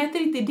tjock, jag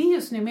mäter inte det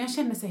just nu, men jag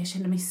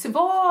känner mig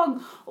svag.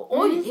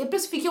 Och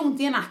plötsligt fick jag ont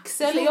i en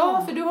axel.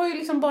 Ja, för du har ju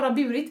liksom bara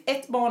burit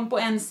ett barn på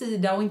en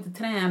sida och inte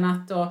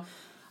tränat.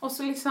 Och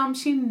så liksom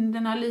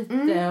kinderna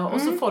lite.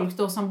 Och så folk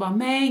då som bara,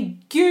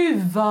 men gud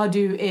vad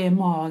du är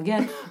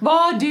mager.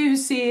 Vad du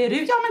ser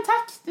ut. Ja, men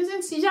tack. Du ser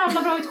inte så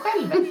jävla bra ut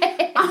själv.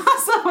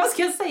 Alltså, vad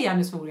ska jag säga?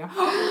 Nu svor jag.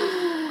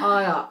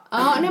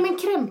 Nej, men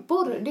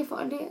krämpor, det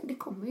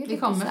kommer ju. Det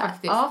kommer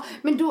faktiskt. Ja,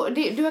 men då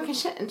jag kan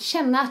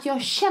känna att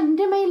jag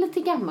kände mig lite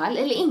gammal.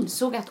 Eller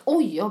insåg att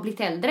jag har blivit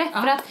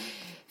äldre.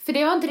 För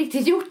det har jag inte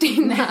riktigt gjort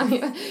innan.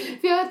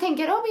 För jag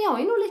tänker, men jag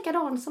är nog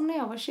likadan som när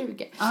jag var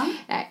 20.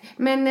 Nej,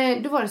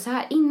 men då var det så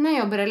här, innan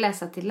jag började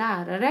läsa till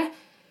lärare.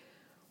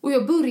 Och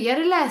jag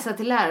började läsa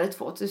till lärare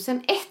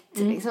 2001.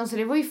 Liksom, så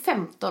det var ju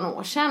 15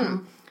 år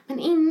sedan. Men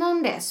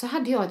innan det så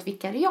hade jag ett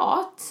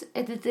vikariat.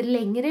 Ett lite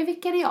längre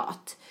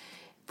vikariat.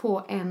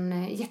 På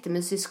en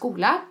jättemysig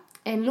skola.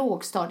 En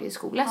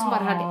lågstadieskola som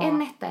bara hade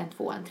en 1, en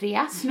 2, en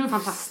 3.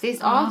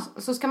 Fantastiskt. Ja,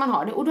 så ska man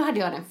ha det. Och då hade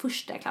jag den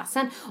första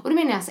klassen. Och då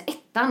menar jag alltså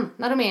 1:an,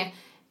 när de är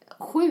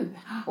 7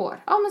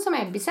 år. Ja, men som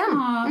Ebbisen.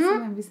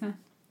 Som Ebbisen.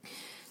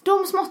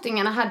 De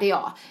småttingarna hade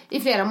jag i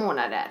flera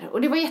månader.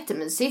 Och det var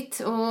jättemysigt.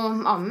 Och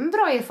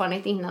bra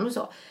erfarenhet innan och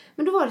så.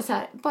 Men då var det så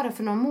här, bara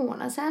för några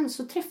månader sedan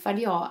så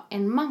träffade jag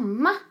en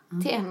mamma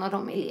till en av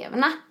de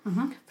eleverna.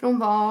 För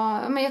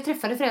men jag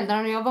träffade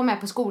föräldrarna och jag var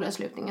med på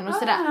skolavslutningen och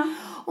sådär.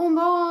 Och hon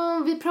bara,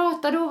 vi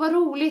pratade och var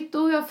roligt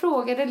och jag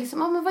frågade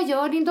liksom, men vad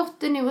gör din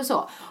dotter nu och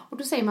så. Och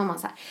då säger mamman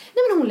så här,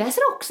 nej men hon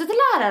läser också till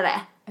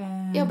lärare.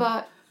 Jag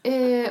bara,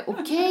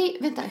 okej,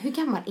 vänta, hur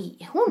gammal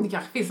är hon? Det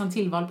kanske finns en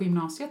tillval på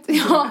gymnasiet.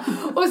 Ja,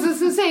 och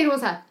så säger hon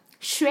så här,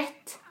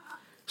 21.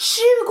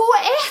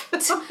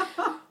 21!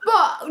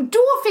 Då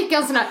fick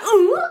jag en sån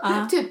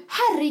här typ,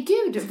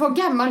 herregud vad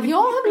gammal jag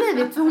har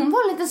blivit. För hon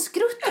var en liten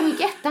skrutt och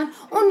gick 1:an.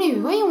 Och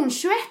nu är hon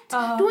 21.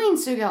 Då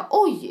insåg jag,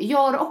 jag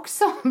har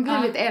också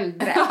blivit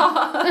äldre.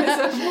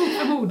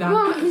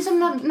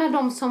 Liksom när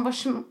de som var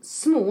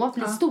små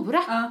blir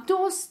stora.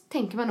 Då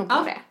tänker man nog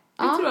på det.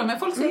 Det tror jag, men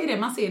folk säger det,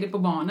 man ser det på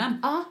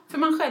barnen. För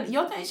man själv,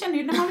 jag känner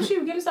ju när man var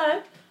 20 eller så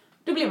här,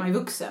 då blev man ju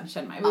vuxen,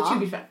 känner man. Jag var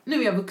 25,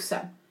 nu är jag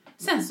vuxen.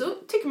 Sen så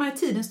tycker man att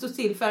tiden står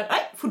still för,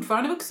 nej,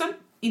 fortfarande vuxen,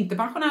 inte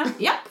pensionär,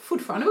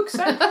 fortfarande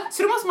vuxen.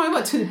 Så då måste man ju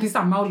vara typ i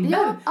samma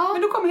ålder.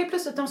 Men då kommer helt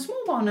plötsligt de små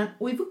barnen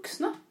och är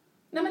vuxna.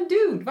 Nej men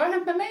dude, vad har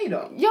hänt med mig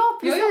då? Ja,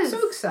 precis. Jag är också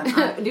vuxen.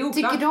 Det är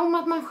tycker de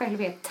att man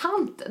själv är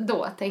tant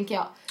då, tänker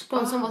jag.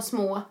 De som var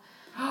små.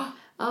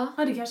 Ja,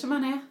 det kanske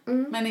man är.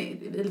 Men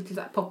är lite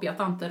så här poppiga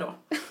tanter då.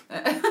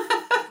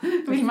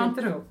 Vill man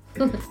inte tro.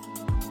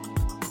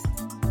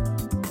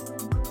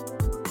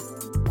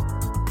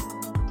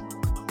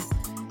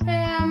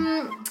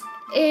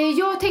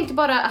 Jag tänkte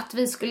bara att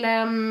vi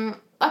skulle,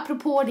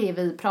 apropå det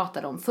vi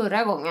pratade om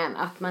förra gången,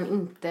 att man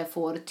inte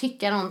får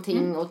tycka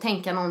någonting och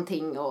tänka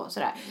någonting och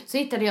sådär. Så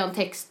hittade jag en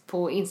text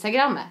på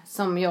Instagram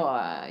som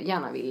jag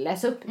gärna vill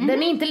läsa upp. Den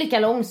är inte lika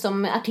lång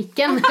som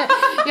artikeln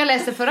jag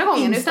läste förra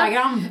gången.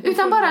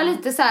 utan bara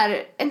lite så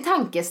här en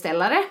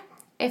tankeställare.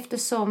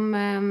 Eftersom...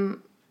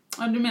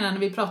 Ja, du menar när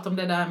vi pratar om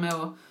det där med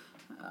att...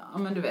 Ja,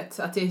 men du vet,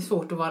 att det är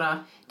svårt att vara...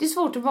 Det är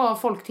svårt att vara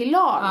folk till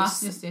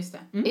lags just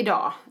det.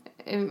 Idag.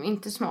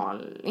 Inte för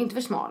smal,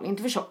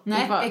 inte för tjock.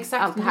 Nej,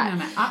 exakt. Allt det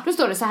här. Då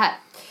står det så här.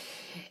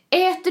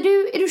 Äter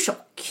du är du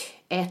tjock.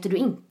 Äter du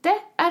inte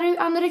är du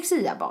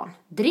anorexiabarn.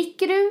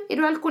 Dricker du är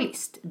du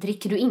alkoholist.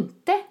 Dricker du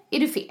inte är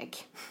du feg.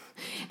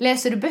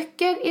 Läser du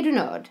böcker är du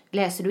nörd.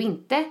 Läser du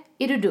inte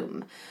är du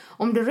dum.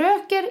 Om du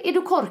röker är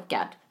du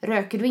korkad.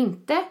 Röker du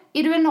inte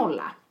är du en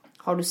nolla.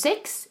 Har du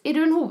sex är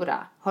du en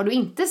hora. Har du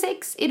inte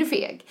sex är du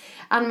feg.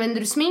 Använder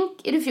du smink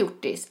är du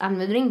fjortis.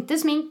 Använder du inte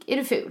smink är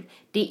du ful.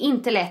 Det är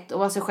inte lätt att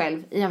vara sig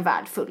själv i en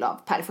värld full av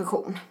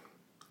perfektion.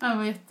 Ja, det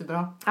var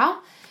jättebra. Ja.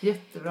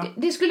 Jättebra.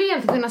 Det skulle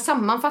egentligen kunna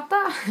sammanfatta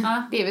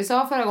det vi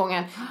sa förra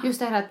gången. Just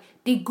det här att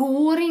det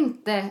går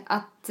inte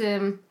att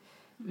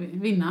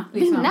vinna.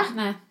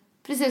 Nej.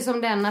 Precis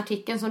som den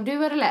artikeln som du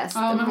hade läst.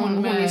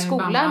 Hon i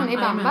skolan Bamba. I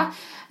Bamba.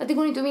 Att det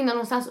går inte att vinna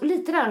någonstans. Och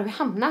lite där har vi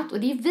hamnat. Och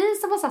det är vi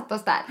som har satt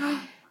oss där.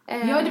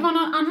 Ja, det var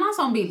någon annan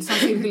sån bild som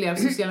cirkulerar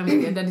på sociala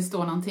medier där det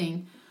står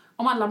någonting.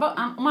 Om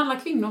alla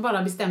kvinnor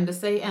bara bestämde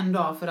sig en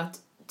dag för att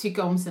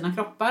tycka om sina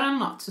kroppar eller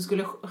något, så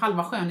skulle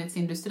halva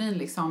skönhetsindustrin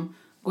liksom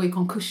gå i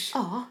konkurs.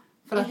 Ja.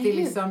 För att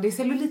det är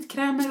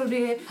cellulitkrämer och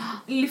det är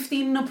lyft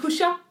in och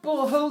push up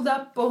och hold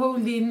up och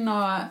hold in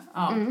och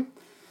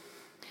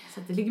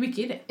Så det ligger mycket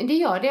i det. Det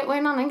gör det. Och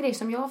en annan grej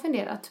som jag har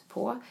funderat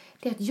på,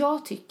 det är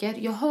att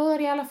jag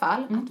hör i alla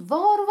fall att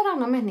var och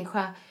varannan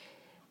människa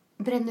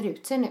bränner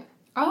ut sig nu.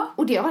 Ja.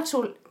 Och det har varit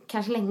så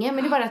kanske länge,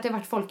 men det är bara att det har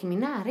varit folk i min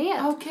närhet.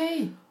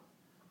 Okej.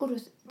 Och då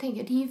tänker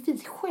jag, det är ju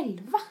vi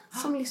själva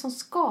som liksom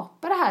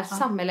skapar det här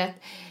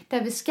samhället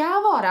där vi ska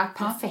vara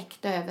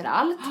perfekta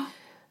överallt.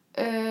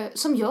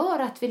 Som gör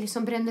att vi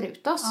liksom bränner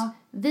ut oss.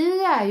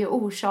 Vi är ju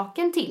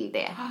orsaken till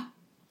det.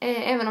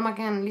 Även om man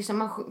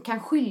kan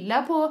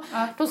skylla på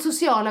de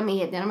sociala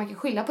medierna, man kan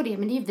skylla på det,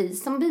 men det är vi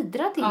som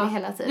bidrar till det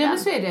hela tiden. Nej, men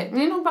så är det.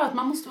 Det är nog bara att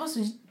man måste vara så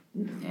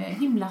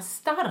himla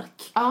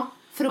stark. Ja,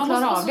 för att klara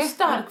av det. Man måste vara så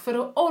stark för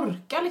att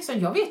orka. Liksom.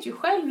 Jag vet ju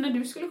själv när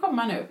du skulle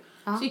komma nu.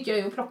 Så gick jag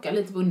ju och plockade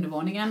lite på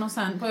undervåningen och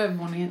sen på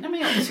övervåningen. Nej, men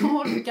jag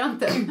orkar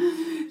inte.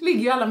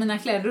 Ligger ju alla mina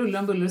kläder ruller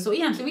och buller och så.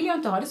 Egentligen vill jag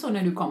inte ha det så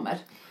när du kommer.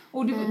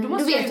 Och du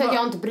måste vet jag att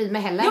jag inte bryr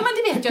mig heller. Ja, men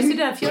det vet jag. Så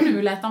det är därför jag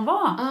nu lät dem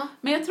vara.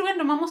 Men jag tror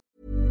ändå man måste...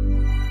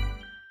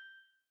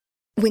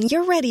 When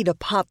you're ready to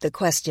pop the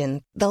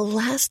question, the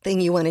last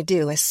thing you want to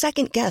do is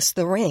second-guess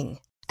the ring.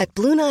 At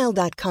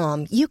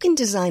BlueNile.com, you can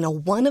design a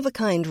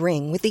one-of-a-kind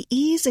ring with the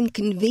ease and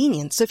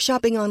convenience of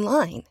shopping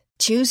online.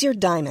 Choose your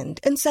diamond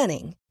and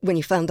setting. When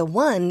you find the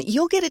one,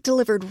 you'll get it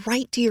delivered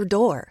right to your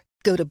door.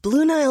 Go to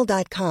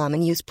BlueNile.com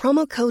and use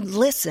promo code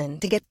LISTEN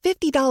to get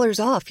 $50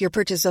 off your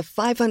purchase of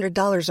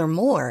 $500 or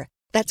more.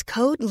 That's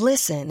code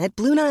LISTEN at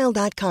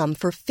BlueNile.com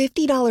for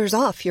 $50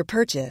 off your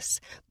purchase.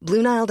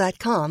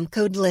 BlueNile.com,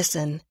 code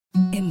LISTEN.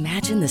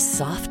 Imagine the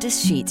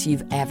softest sheets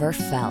you've ever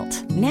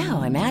felt.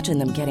 Now imagine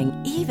them getting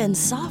even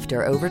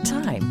softer over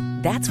time.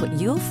 That's what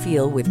you'll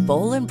feel with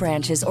Boll &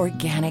 Branch's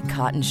organic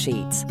cotton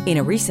sheets. In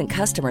a recent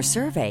customer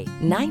survey,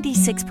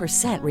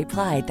 96%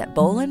 replied that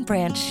Boll &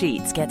 Branch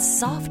sheets get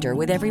softer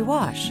with every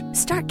wash.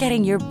 Start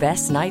getting your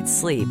best night's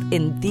sleep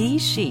in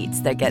these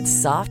sheets that get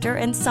softer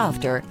and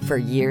softer for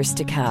years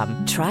to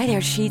come. Try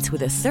their sheets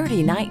with a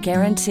 30-night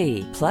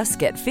guarantee. Plus,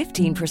 get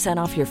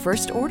 15% off your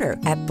first order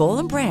at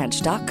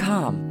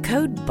bollandbranch.com.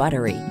 Code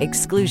BUTTERY.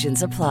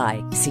 Exclusions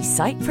apply. See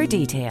site for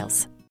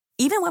details.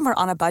 Even when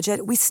we're on a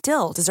budget, we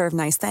still deserve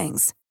nice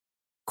things.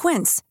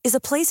 Quince is a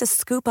place to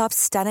scoop up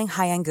stunning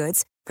high-end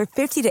goods for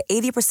 50 to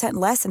 80%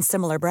 less than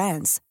similar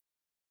brands.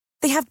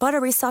 They have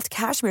buttery soft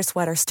cashmere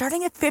sweaters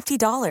starting at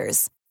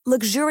 $50,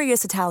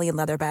 luxurious Italian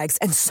leather bags,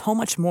 and so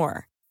much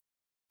more.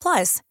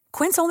 Plus,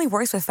 Quince only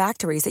works with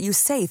factories that use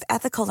safe,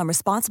 ethical, and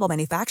responsible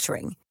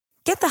manufacturing.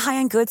 Get the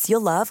high-end goods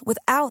you'll love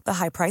without the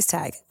high price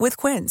tag with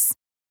Quince.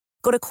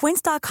 Go to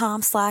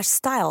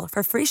quince.com/style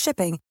for free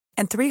shipping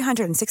and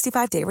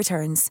 365-day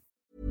returns.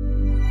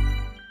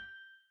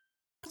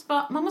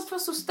 Man måste vara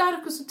så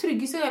stark och så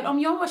trygg i sig själv. Om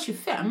jag var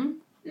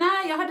 25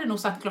 Nej, jag hade nog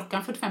satt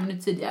klockan 45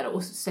 minuter tidigare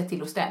och sett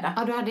till att städa.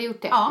 Ja, du hade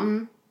gjort det. Ja,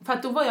 för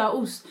att då var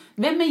jag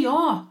vem är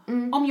jag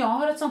om jag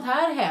har ett sånt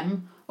här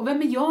hem? Och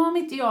vem är jag om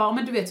inte jag?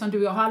 Men du vet, som du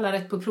och jag har alla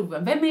rätt på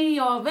proven. Vem är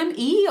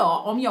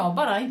jag om jag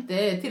bara inte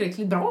är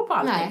tillräckligt bra på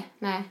allting?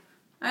 Nej.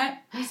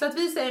 Så att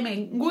vi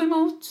säger gå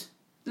emot.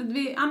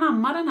 Vi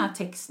anammar den här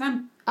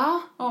texten.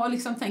 Ja. Och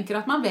liksom tänker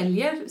att man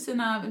väljer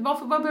sina...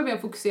 Vad behöver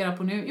jag fokusera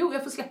på nu? Jo,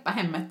 jag får släppa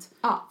hemmet.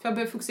 Ja. För jag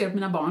behöver fokusera på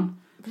mina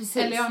barn. Precis.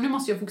 Eller nu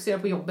måste jag fokusera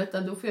på jobbet.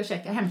 Då får jag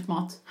käka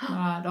hämtmat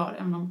några dagar.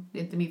 Även om det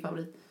inte är min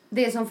favorit.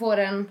 Det som får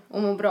en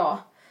att må bra.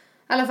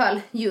 I alla fall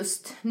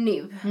just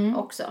nu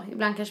också.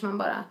 Ibland kanske man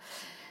bara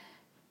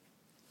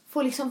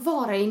får liksom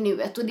vara i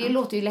nuet. Och det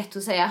låter ju lätt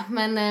att säga.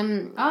 Men,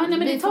 men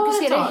vi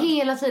fokuserar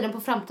hela tiden på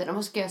framtiden.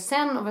 Vad ska jag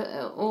sen?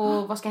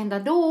 Och vad ska hända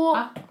då?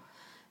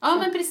 Ja,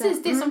 men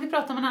precis det som vi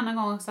pratade om en annan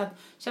gång också, att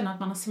känna att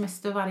man har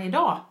semester varje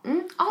dag.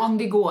 Om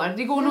det går.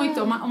 Det går nog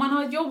inte. Om man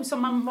har ett jobb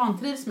som man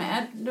vantrivs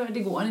med, det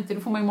går inte.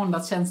 Då får man ju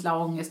måndagskänsla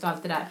och ångest och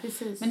allt det där.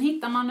 Precis. Men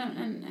hittar man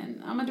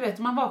men du vet,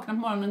 om man vaknar på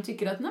morgonen och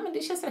tycker att nej, men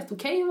det känns rätt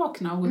okej att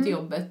vakna och gå till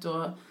jobbet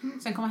och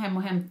sen komma hem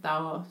och hämta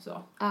och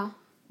så. Ja.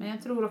 Men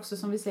jag tror också,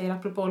 som vi säger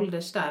apropå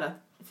ålders där,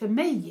 att för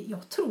mig,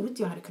 jag tror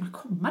inte jag hade kunnat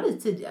komma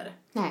dit tidigare.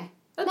 Nej.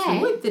 Jag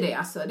tror inte det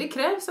alltså. Det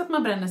krävs att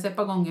man bränner sig ett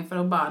par gånger för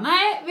att bara,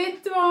 nej,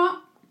 vet du vad?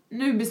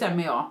 Nu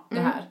bestämmer jag det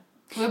här.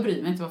 Och jag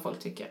bryr mig inte vad folk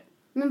tycker.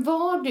 Men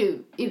var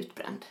du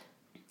utbränd?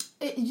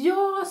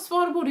 Jag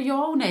svarar både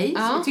ja och nej,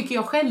 så tycker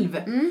jag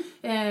själv.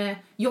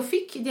 Jag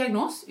fick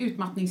diagnos,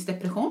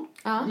 utmattningsdepression,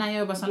 när jag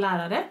jobbade som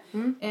lärare.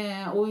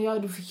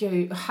 Och då fick jag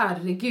ju,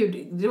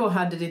 herregud, då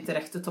hade det inte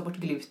räckt att ta bort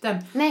gluten.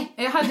 Nej.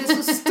 Jag hade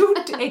så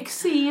stort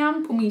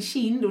eksem på min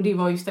kind, och det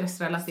var ju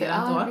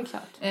stressrelaterat då. Det är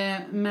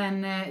klart.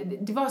 Men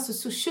det var alltså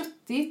så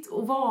köttigt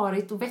och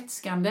varigt och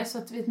vätskande så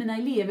att mina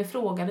elever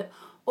frågade,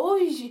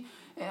 oj,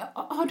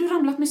 har du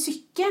ramlat med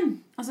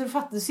cykeln? Alltså det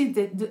fattas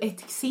inte ett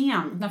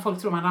eksem. När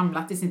folk tror man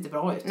ramlat, det ser inte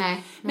bra ut.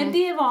 Nej. Men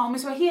det var, om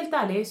jag ska vara helt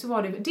ärlig, så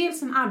var det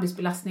dels en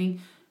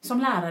arbetsbelastning som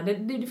lärare.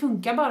 Det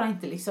funkar bara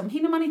inte liksom.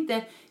 Hinner man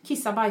inte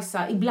kissa,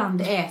 bajsa,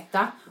 ibland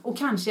äta och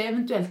kanske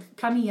eventuellt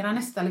planera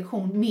nästa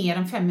lektion mer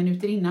än 5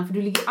 minuter innan, för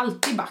du ligger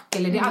alltid back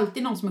eller det är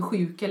alltid någon som är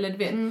sjuk eller du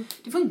vet.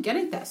 Det funkar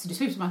inte. Så det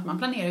ser ut som att man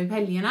planerar ju på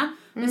helgerna.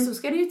 Men så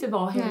ska det ju inte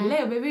vara heller.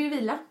 Jag behöver ju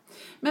vila.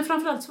 Men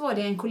framförallt så var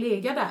det en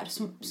kollega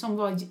där som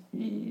var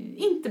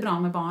inte bra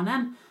med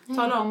barnen.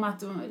 Talade om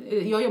att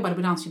jag jobbade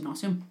på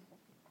dansgymnasium.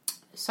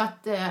 Så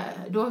att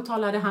då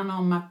talade han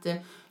om att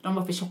de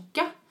var för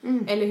tjocka.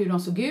 Eller hur de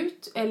såg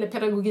ut. Eller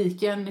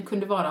pedagogiken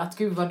kunde vara att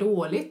gud var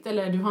dåligt.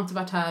 Eller du har inte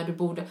varit här, du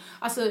borde.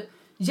 Alltså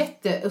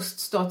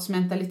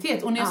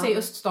jätteöststatsmentalitet. Och när jag säger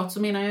öststat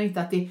så menar jag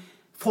inte att det är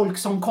folk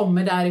som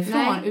kommer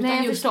därifrån.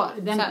 Utan just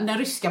den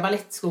ryska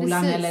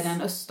ballettskolan eller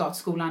den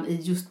öststatsskolan i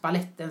just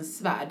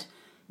ballettens värld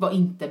var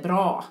inte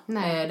bra.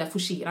 Där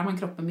forcerar man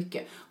kroppen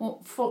mycket.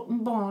 Och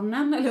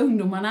barnen eller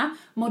ungdomarna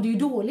mådde ju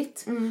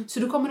dåligt. Så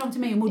då kommer de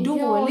till mig och må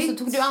dåligt.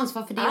 Så tog du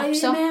ansvar för det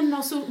också. Jajamän,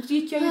 och så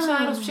gick jag ju så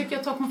här och så försökte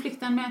jag ta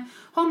konflikten med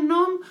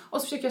honom.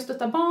 Och så försökte jag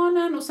stötta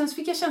barnen. Och sen så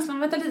fick jag känslan,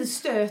 vänta lite,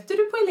 stöter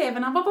du på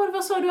eleverna?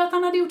 Vad sa du att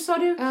han hade gjort, sa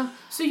du? Ja.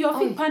 Så jag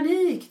fick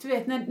panik, du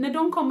vet, när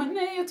de kommer,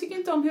 nej jag tycker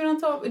inte om hur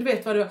han tar, du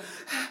vet vad det var.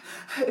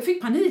 Jag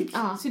fick panik.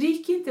 Ja. Så det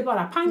gick inte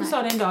bara, pang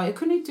sa det en dag. Jag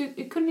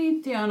kunde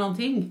inte göra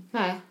någonting.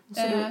 Nej.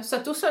 Så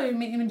att då sa ju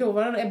min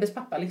dåvarande Ebbes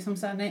pappa liksom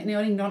så här, när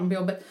jag ringde honom på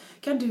jobbet,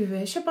 kan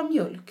du köpa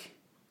mjölk?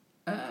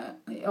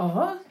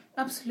 Ja,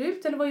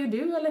 absolut. Eller vad gör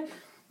du? Eller,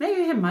 nej, jag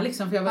är hemma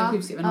liksom, för jag var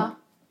sjukskriven.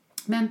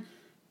 Men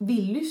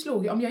Willy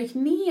slog, om jag gick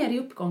ner i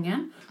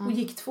uppgången och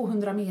gick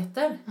 200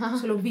 meter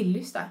så låg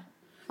Willys där.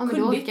 Men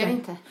du orkar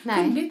inte.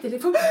 Nej. Kunde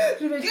inte.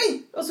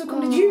 Och så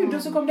kom det ljud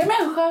och så kom det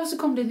människa och så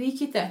kom det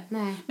gick inte.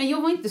 Nej. Men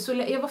jag var inte så,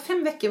 jag var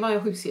 5 veckor var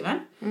jag sjukskriven.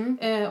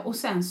 Och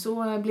sen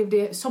så blev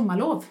det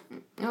sommarlov.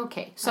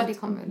 Okej. Så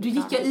då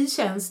gick jag i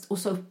tjänst och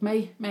sa upp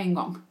mig med en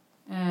gång.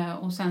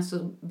 Och sen så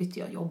bytte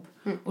jag jobb.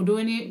 Och då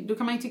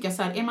kan man ju tycka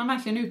så här, är man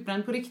verkligen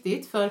utbränd på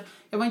riktigt? För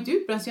jag var inte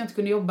utbränd så jag inte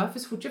kunde jobba. För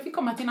så fort jag fick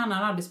komma till en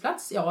annan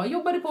arbetsplats, jag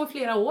jobbade på i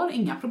flera år,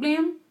 inga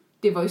problem.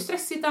 Det var ju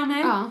stressigt där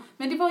med. Ja.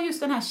 Men det var just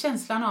den här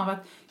känslan av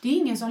att det är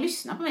ingen som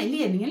lyssnar på mig.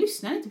 Ledningen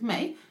lyssnar inte på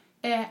mig.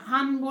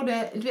 Han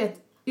både, du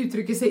vet,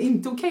 uttrycker sig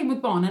inte okej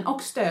mot barnen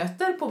och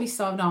stöter på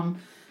vissa av dem.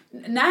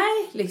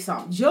 Nej, liksom,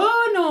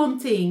 gör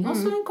någonting. Och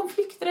så en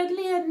konflikträdd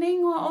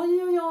ledning och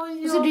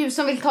oj. Så du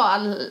som vill ta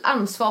all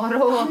ansvar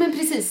och... Ja, men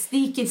precis, det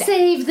gick inte.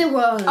 Save the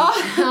world.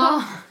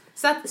 Ja.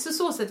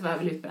 Så sätt var jag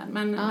väl utbränd.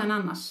 Men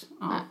annars,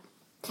 ja.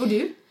 Och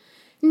du?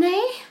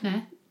 Nej.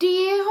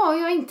 Det har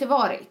jag inte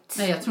varit.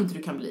 Nej, jag tror inte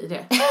du kan bli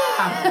det.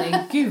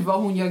 Herregud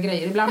vad hon gör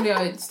grejer. Ibland blir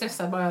jag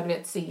stressad bara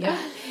jag ser.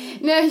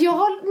 Nej, jag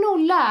har nog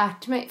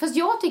lärt mig. Fast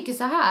jag tycker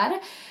så här.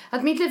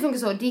 Att mitt liv funkar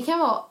så. Det kan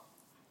vara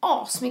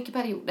asmycket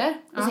perioder.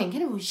 Och sen kan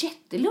det vara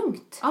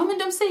jättelugnt. Ja, men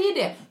de säger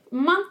det.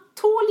 Man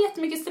tål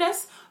jättemycket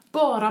stress.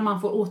 Bara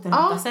man får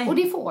återhämta sig. Ja, och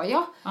det får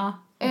jag. Ja.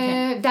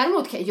 Okay.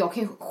 Däremot jag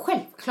kan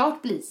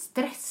självklart bli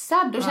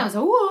stressad. Och känna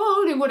så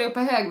nu går det upp på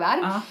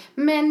högvarv. Ja.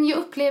 Men jag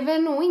upplever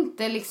nog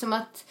inte liksom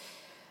att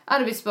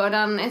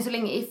arbetsbördan än så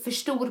länge är för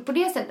stor på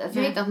det sättet. För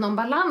jag har hittat någon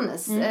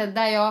balans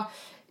där jag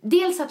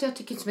dels att jag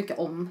tycker inte så mycket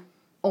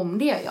om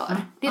det jag gör.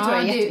 Det tror jag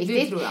är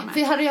jätteviktigt. Det tror jag med.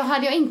 För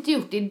hade jag inte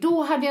gjort det,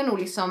 då hade jag nog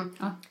liksom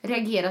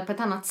reagerat på ett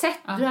annat sätt.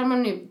 Då hade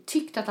man nu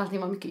tyckt att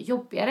allting var mycket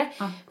jobbigare.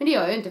 Men det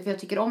gör jag inte, för jag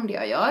tycker om det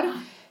jag gör.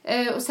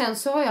 Och sen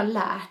så har jag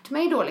lärt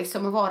mig då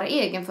liksom att vara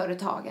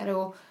egenföretagare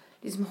och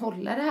liksom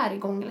hålla det här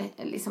igång,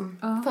 liksom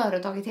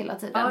företaget hela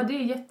tiden. Ja, det är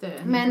jätte...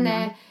 Men,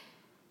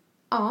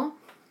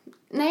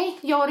 nej,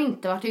 jag har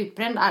inte varit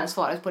utbränd, är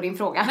svaret på din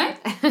fråga. Nej,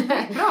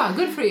 bra,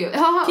 good for you.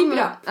 Keep it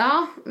up.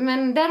 Ja,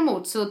 men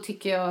däremot så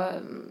tycker jag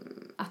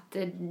att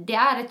det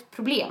är ett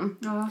problem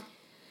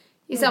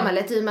i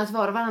samhället i och med att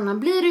var och varannan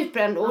blir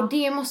utbränd. Och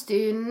det måste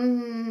ju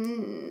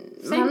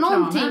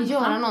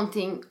göra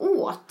någonting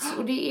åt.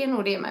 Och det är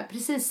nog det med.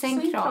 Precis,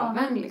 sänk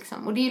kraven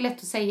liksom. Och det är ju lätt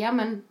att säga,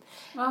 men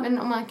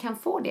om man kan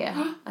få det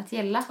att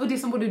gälla. Och det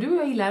som både du och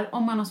jag gillar,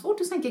 om man har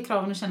svårt att sänka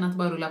kraven och känna att det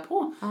bara rullar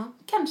på.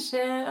 Kanske,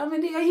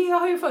 jag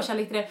har ju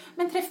förkärlek till det.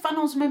 Men träffa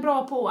någon som är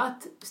bra på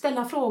att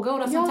ställa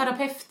frågor, alltså en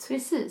terapeut.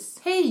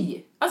 Precis.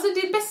 Hej! Alltså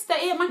det bästa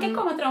är, man kan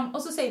komma till dem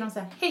och så säger de så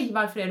här: hej,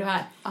 varför är du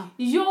här?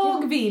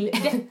 Jag vill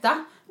detta.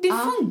 Det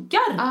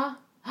funkar.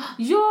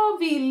 Jag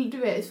vill, du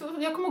vet,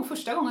 jag kommer ihåg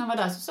första gången jag var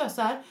där så sa jag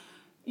så här: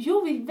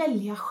 jag vill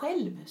välja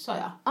själv, sa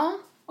jag.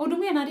 Och då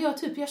menade jag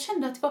typ, jag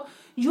kände att det var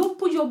jobb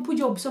på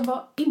jobb som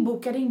var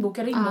inbokade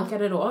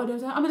då.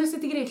 Men jag ska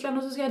till Grekland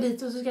och så ska jag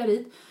dit och så ska jag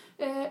dit.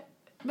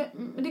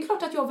 Men det är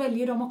klart att jag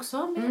väljer dem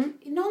också. Men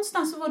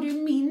någonstans så var det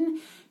ju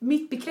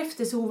mitt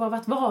bekräftelsehov av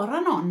att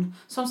vara någon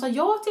som sa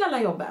ja till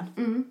alla jobben.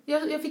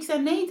 Jag fick säga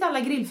nej till alla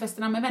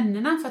grillfesterna med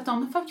vännerna för att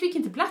de fick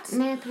inte plats.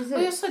 Nej, precis.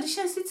 Och jag sa, det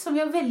känns inte som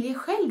jag väljer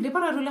själv. Det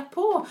bara rullar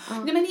på.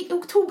 Nej, men i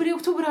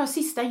oktober har jag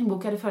sista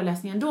inbokade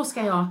föreläsningen. Då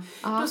ska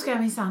jag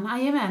minsann.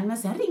 Jajamän. Men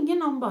sen ringer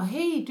någon bara: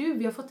 hej du,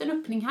 vi har fått en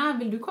öppning här.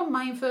 Vill du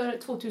komma inför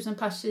 2000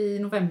 pers i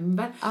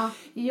november?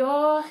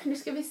 Ja, nu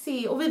ska vi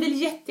se. Och vi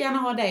vill jättegärna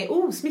ha dig.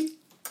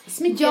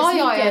 Smycke.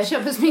 Jag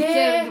köper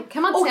smycke.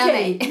 Kan man inte säga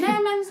nej? Nej,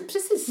 men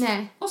precis.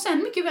 Nej. Och sen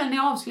mycket väl när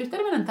jag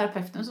avslutade med den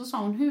terapeuten så sa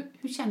hon: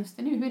 hur känns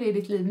det nu? Hur är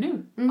ditt liv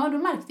nu? Ja, då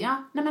märkte jag,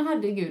 nej men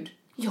herregud,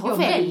 jag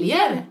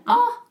väljer.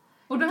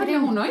 Och då hade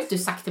hon har ju inte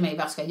sagt till mig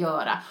vad jag ska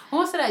göra. Hon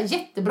var sådär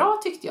jättebra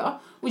tyckte jag.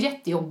 Och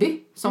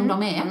jättejobbig som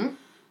de är.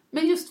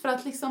 Men just för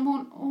att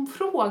liksom hon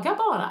frågar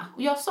bara.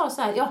 Och jag sa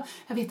så här: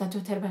 jag vet att du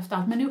är terapeut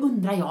allt, men nu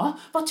undrar jag,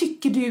 vad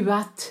tycker du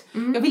att...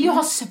 Jag vill ju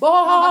ha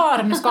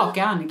svar! Nu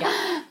skakar Annika.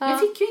 Jag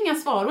fick ju inga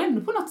svar och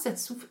ändå på något sätt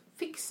så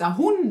fixar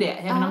hon det.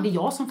 Även om det är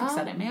jag som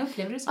fixar det. Men jag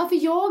upplevde det så. Ja,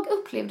 för jag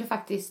upplevde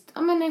faktiskt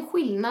en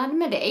skillnad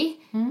med dig.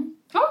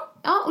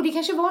 Ja, och det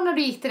kanske var när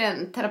du gick till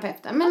den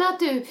terapeuten. Men att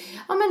du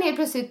helt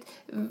plötsligt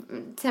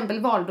till exempel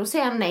valde att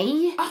säga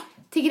nej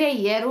till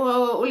grejer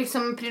och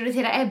liksom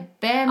prioritera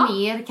Ebbe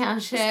mer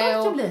kanske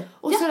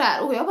och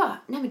sådär. Och jag bara,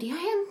 nej men det har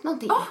hänt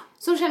någonting.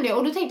 Så kände jag,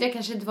 och då tänkte jag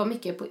kanske inte var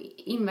mycket på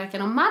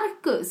inverkan av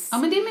Marcus. Ja,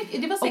 men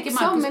det var säkert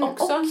Marcus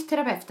också. Och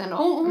terapeuten då.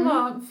 Hon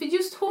var, för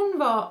just hon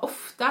var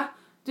ofta,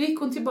 då gick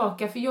hon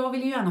tillbaka, för jag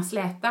ville ju gärna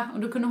släta och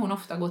då kunde hon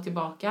ofta gå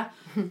tillbaka.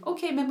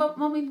 Okej, men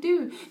vad vill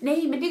du?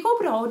 Nej, men det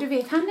går bra, och du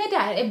vet, han är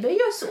där, Ebbe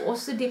gör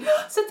så det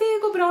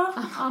går bra.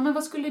 Ja, men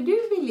vad skulle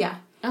du vilja?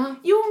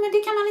 Jo, men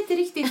det kan man inte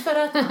riktigt för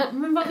att,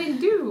 men vad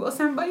vill du? Och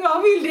sen bara,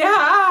 jag vill det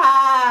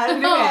här, du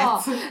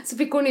vet. Så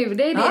fick hon ur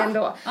dig det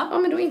ändå. Ja,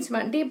 men då inser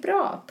man, det är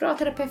bra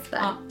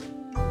terapeuter.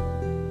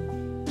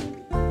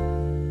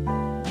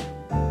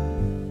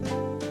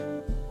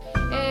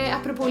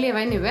 Apropå att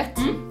leva i nuet.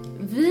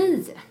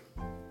 Vi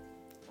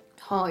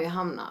har ju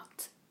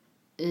hamnat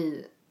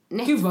i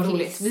Netflix. Gud vad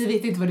roligt, vi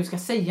vet inte vad du ska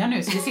säga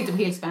nu, så vi sitter på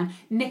helspänn.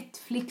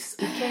 Netflix,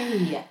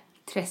 okej.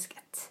 Träsket.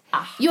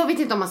 Jag vet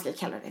inte om man ska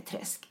kalla det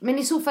träsk. Men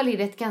i så fall är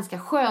det ett ganska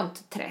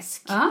skönt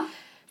träsk.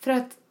 För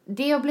att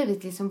det har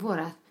blivit liksom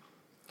våra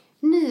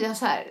nya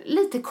så här,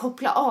 lite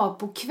koppla av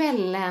på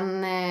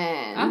kvällen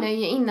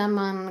innan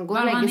man går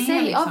och lägger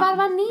sig. Liksom. Ja,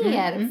 varva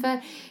ner.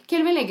 För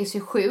Kelvin lägger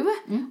sig 7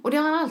 och det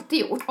har han alltid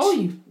gjort.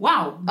 Oj,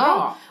 wow, bra.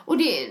 Ja, och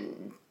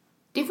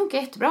det funkar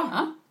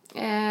jättebra.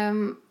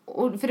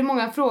 Och för det är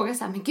många frågor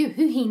så här, men gud,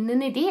 hur hinner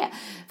ni det?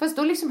 Fast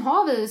då liksom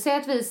har vi, säg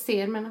att vi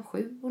ser mellan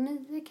 7 och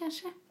 9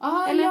 kanske.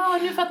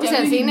 Eller, nu fattar och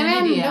sen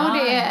hinner vi ändå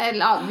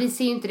det. Vi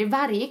ser ju inte det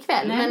varje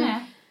kväll, men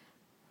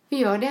vi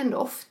gör det ändå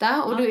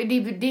ofta. Och då,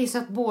 det är så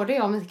att både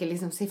jag och Mikael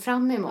liksom ser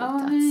fram emot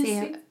att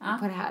se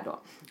på det här då.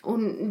 Och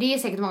det är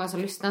säkert många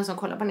som lyssnar som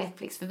kollar på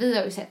Netflix, för vi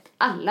har ju sett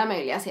alla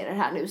möjliga serier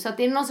här nu. Så att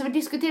det är någon som vill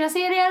diskutera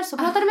serier, så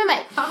pratar du med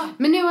mig.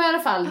 Men nu har i alla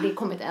fall det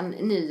kommit en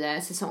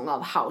ny säsong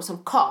av House of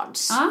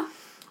Cards.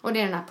 Och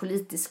det är den här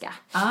politiska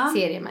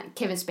serien med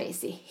Kevin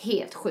Spacey.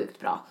 Helt sjukt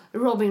bra.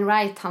 Robin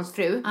Wright, hans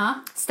fru.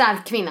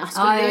 Stark kvinna,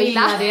 skulle jag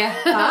gilla det.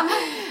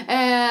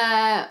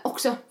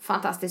 Också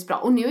fantastiskt bra.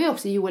 Och nu är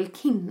också Joel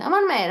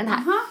Kinnaman med i den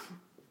här.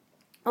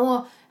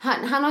 Och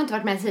han har inte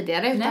varit med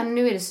tidigare, utan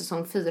nu är det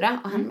säsong 4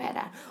 och han är med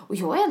där. Och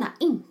jag är gärna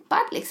impad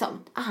liksom.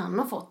 Han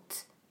har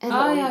fått en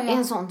roll i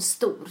en sån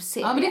stor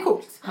serie. Ja, men det är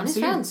coolt. Han är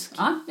svensk.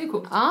 Ja, det är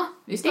coolt.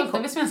 Vi är stolta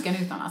över svenskan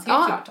utomlands,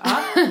 helt klart.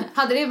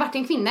 Hade det varit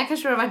en kvinna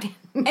kanske det hade varit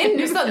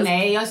ännu stolt.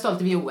 Nej, jag är stolt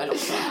över Joel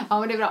också. Ja,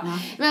 men det är bra.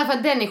 Men i alla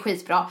fall, den är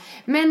skitbra.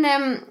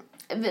 Men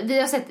vi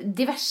har sett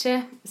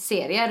diverse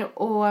serier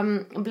och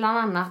bland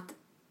annat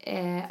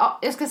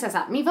jag ska säga så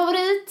här, min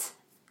favorit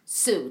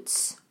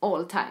Suits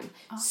all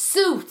time.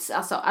 Suits,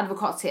 alltså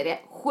advokatserie,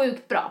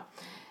 sjukt bra.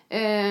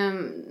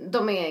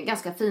 De är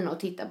ganska fina att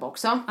titta på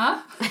också.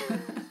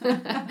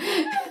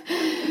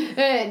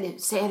 Nu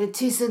säger det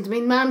tyst, inte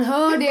min man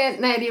hör det.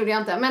 Nej, det gjorde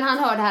jag inte. Men han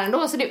hör det här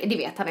ändå, så det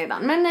vet han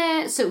redan.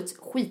 Men Suits,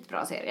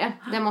 skitbra serie.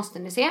 Den måste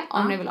ni se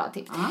om ni vill ha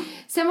tips.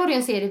 Sen var det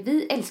en serie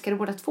vi älskade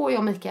båda två, jag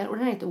och Mikael. Och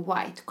den heter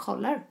White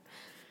Collar.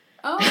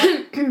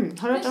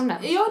 Har du hört om den?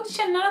 Jag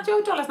känner att jag har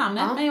hört talas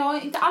namnet, men jag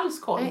har inte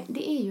alls koll.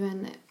 Det är ju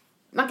en...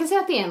 Man kan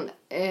säga att det är en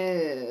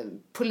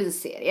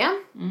polisserie.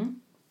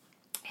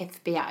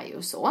 FBI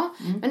och så.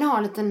 Men har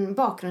en liten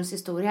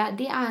bakgrundshistoria.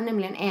 Det är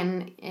nämligen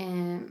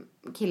en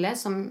kille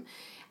som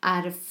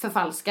är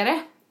förfalskare.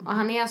 Och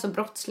han är alltså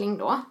brottsling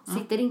då.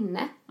 Sitter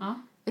inne.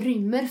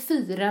 Rymmer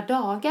 4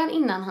 dagar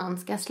innan han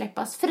ska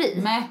släppas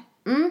fri.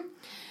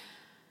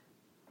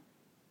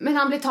 Men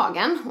han blir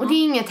tagen. Och det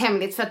är inget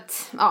hemligt för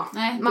att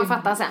man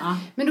fattar sen.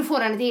 Men då får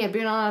han ett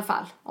erbjudande i alla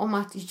fall. Om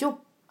att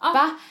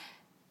jobba.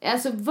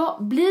 Alltså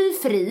bli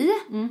fri.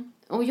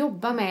 Och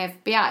jobba med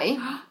FBI.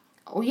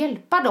 Och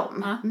hjälpa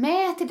dem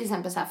med till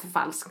exempel så här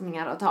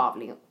förfalskningar av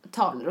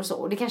tavlor och så.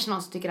 Och det kanske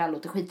någon som tycker det här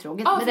låter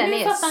skittråkigt. Men den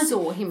är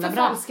så himla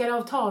bra. Förfalskare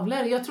av tavlor.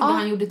 Jag trodde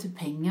han gjorde typ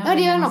pengar. Ja,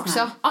 det gör han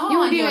också.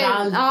 Han gör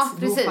allt. Ja,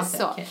 precis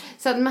så. Okay.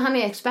 Så att, men han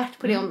är expert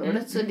på det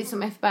området. Så det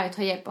som FBI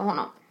tar hjälp av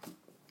honom.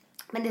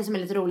 Men det som är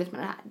lite roligt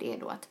med det här, det är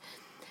då att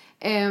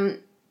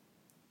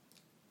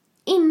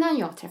innan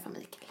jag träffar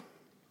Mikael,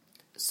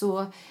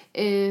 så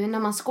när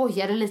man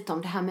skojade lite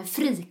om det här med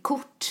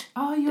frikort.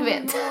 Du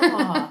vet.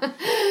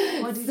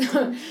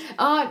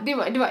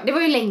 Det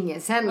var ju länge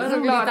sedan. Vad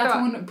roligt att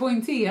hon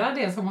poängterar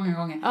det så många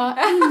gånger.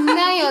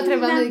 Innan jag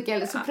träffade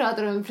Mikael så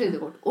pratade de om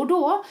frikort. Och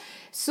då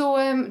så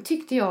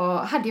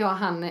hade jag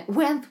han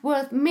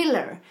Wentworth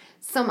Miller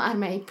som är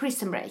med i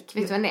Prison Break.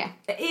 Vet du vem det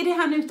är? Är det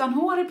han utan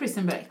hår i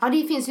Prison Break? Ja,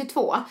 det finns ju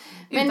 2.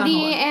 Men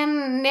det är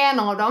en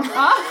av dem.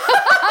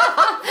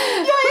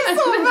 Jag är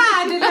så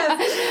värdelös.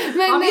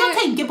 Men jag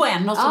tänker på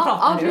en och så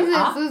pratar du. Precis,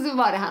 och så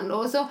var det han då.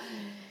 Och så,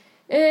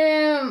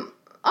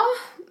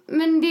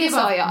 men det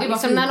sa jag.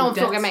 Liksom, när någon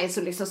frågar mig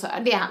så liksom sa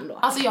jag, det är han då.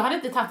 Alltså jag hade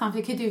inte tagit han,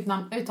 fick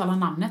inte uttala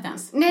namnet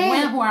ens. Nej,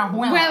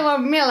 Wentworth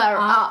Miller.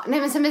 Nej,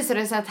 men sen visade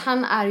det sig att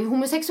han är ju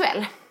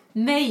homosexuell.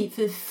 Nej,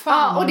 fy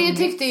fan. Och det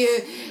tyckte ju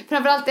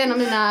framförallt en av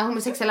mina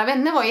homosexuella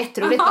vänner var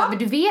jätteroligt. Men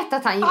du vet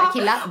att han gillar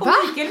killar. Och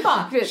Mikael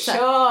bara, kör.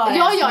 Ja, då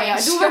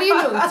var det ju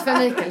lugnt för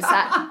Mikael så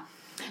här.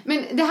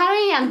 Men det här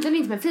har egentligen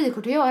inte med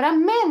frikort att göra.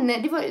 Men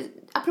det var,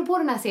 apropå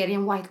den här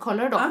serien White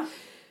Collar då.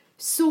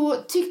 Så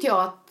tyckte jag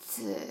att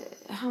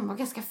han var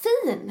ganska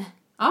fin.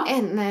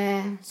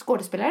 En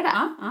skådespelare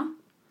där.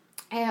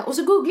 Och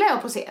så googlar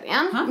jag på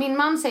serien. Min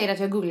man säger att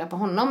jag googlar på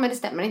honom, men det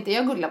stämmer inte.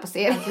 Jag googlar på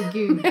serien.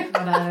 Gud,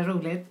 vad det här är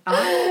roligt.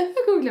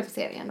 Jag googlar på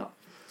serien då.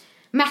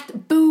 Matt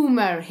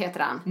Boomer heter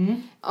han.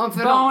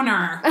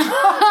 Boner.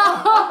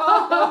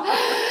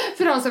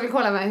 För de som vill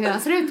kolla med hur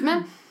han ser ut.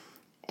 Men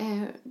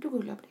då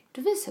googlar jag på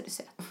det. Då visar det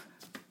sig att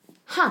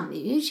han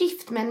är ju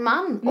gift med en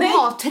man och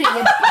har 3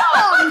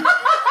 barn.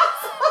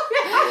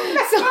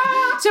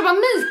 Så jag bara,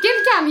 Mikael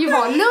kan ju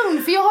vara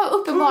lugn. För jag har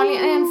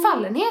uppenbarligen en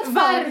fallenhet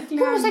för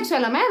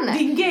homosexuella män.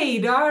 Din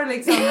gaydar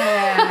liksom.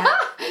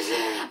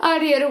 Ja,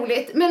 det är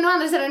roligt. Men å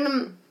andra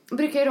sidan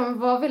brukar ju de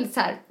vara väldigt så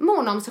här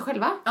måna om sig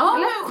själva. Ja,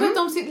 skönt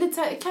om sig lite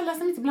så här, kallas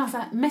de inte ibland så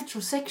här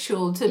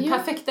metrosexual, typ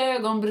perfekta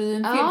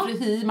ögonbryn, felfri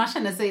hy. Man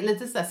känner sig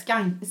lite så här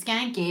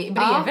skanky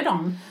bredvid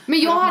dem. Men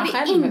jag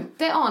hade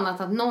inte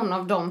anat att någon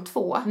av de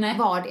 2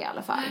 var det i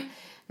alla fall.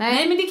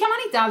 Nej, men det kan man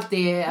inte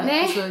alltid.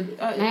 Alltså,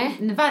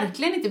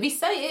 verkligen inte.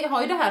 Vissa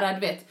har ju det här, du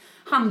vet,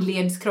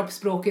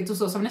 handledskroppsspråket och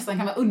så som nästan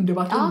kan vara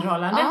underbart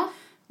underhållande.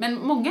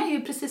 Men många är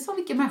ju precis som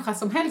vilken människa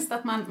som helst,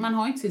 att man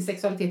har inte sin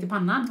sexualitet i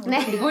pannan.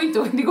 Det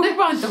går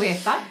bara inte att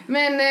veta.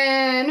 Men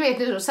nu vet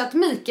ni då, så att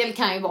Mikael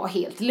kan ju vara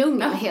helt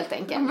lugn helt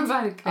enkelt. Men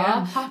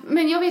verkligen.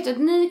 Men jag vet ju att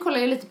ni kollar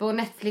ju lite på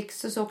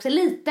Netflix och så också.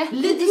 Lite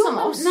som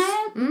oss.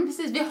 Nej,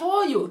 precis.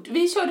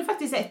 Vi körde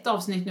faktiskt ett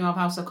avsnitt nu av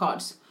House of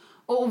Cards.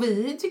 Och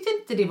vi tyckte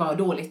inte det var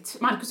dåligt.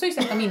 Marcus har ju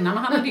sett dem innan, men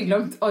han hade ju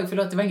glömt. Oj,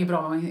 förlåt, det var inget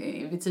bra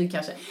betyg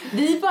kanske.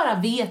 Vi bara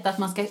vet att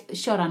man ska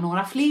köra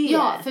några fler.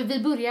 Ja, för vi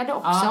började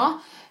också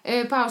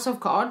på House of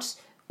Cards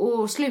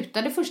och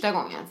slutade första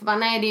gången. För bara,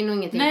 nej, det är nog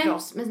ingenting för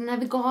oss. Men när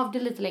vi gav det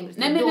lite längre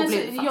tid, då blev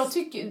det fast. Jag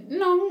tycker,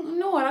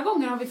 några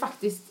gånger har vi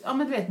faktiskt, men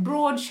du vet,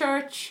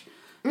 Broadchurch.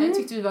 Jag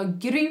tyckte vi var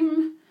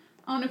grym.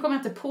 Ja, nu kommer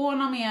jag inte på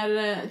någon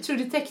mer. True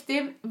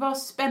Detective var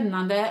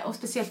spännande. Och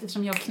speciellt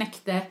eftersom jag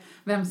knäckte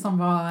vem som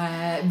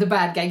var the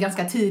bad guy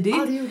ganska tidigt.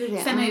 Ja, du gjorde det.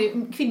 Sen är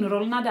det,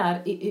 kvinnorollerna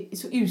där är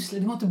så usla.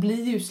 Det måste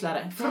bli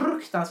uslare.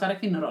 Fruktansvärda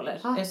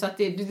kvinnoroller. Så att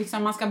det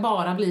liksom, man ska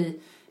bara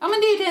bli... Ja,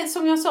 men det är det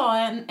som jag sa,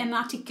 en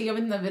artikel, jag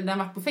vet inte, den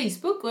var på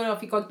Facebook. Och jag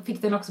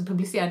fick den också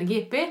publicerad i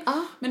GP.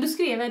 Men då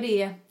skrev jag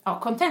det,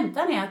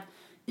 kontentan är att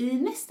i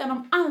nästan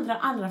de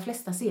allra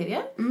flesta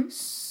serier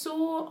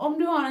så om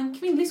du har en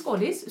kvinnlig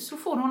skådis så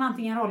får hon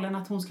antingen rollen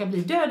att hon ska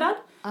bli dödad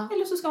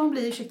eller så ska hon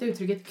bli, ursäkta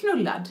uttrycket,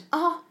 knullad.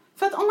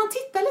 För att om man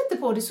tittar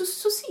lite på det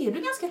så ser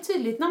du ganska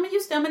tydligt, nej men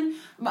just det, men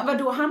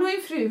vadå, han har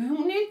ju fru,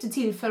 hon är ju inte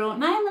till för att,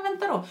 nej men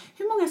vänta då,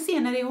 hur många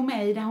scener är hon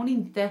med i där hon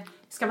inte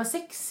ska vara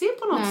sexig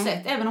på något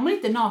sätt, även om hon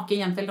inte är naken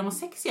jämt eller de har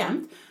sex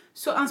jämt,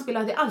 så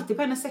anspelar det alltid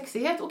på hennes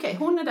sexighet. Okej,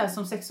 hon är där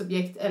som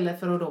sexobjekt eller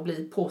för att då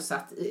bli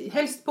påsatt,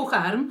 helst på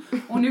skärm,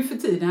 och nu för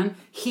tiden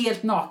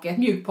helt naket,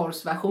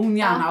 mjukporrsversion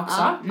gärna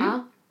också.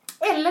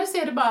 Eller så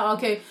är det bara,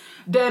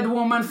 dead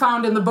woman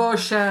found in the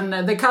bush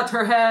and they cut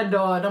her head,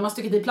 och de har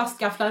stuckit i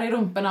plastgafflar i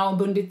rumporna och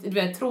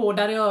bundit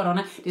trådar i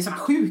öronen. Det är såna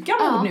sjuka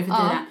mord nu för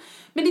tiden.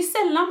 Men det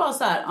är sällan bara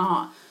så här,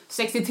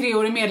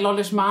 63-årig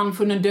medelålders man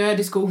funnen död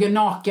i skogen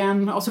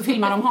naken, och så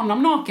filmar de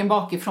honom naken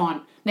bakifrån.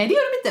 Nej, det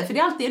gör de inte, för det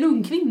är alltid en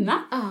ung kvinna.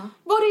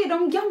 Var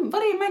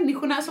är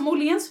människorna som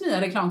Åhléns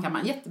nya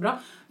reklamkampanj, jättebra.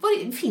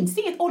 Finns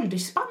det inget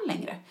åldersspann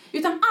längre?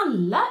 Utan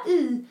alla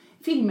i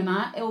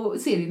filmerna och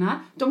serierna,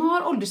 de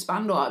har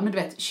åldersspann då, men du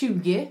vet,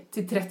 20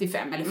 till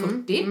 35 eller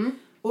 40.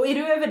 Och är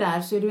du över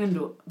där så är du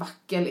ändå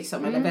vacker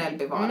liksom, eller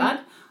välbevarad.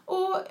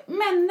 Och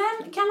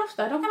männen kan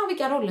ofta, de kan ha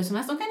vilka roller som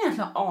helst. De kan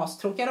egentligen ha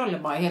astråkiga roller,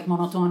 bara helt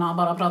monotona och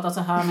bara prata så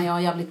här, men jag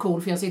är jävligt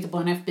cool för jag sitter på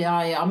en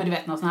FBI, ja men du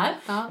vet något sånt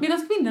här.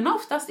 Medan kvinnorna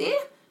oftast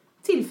är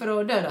till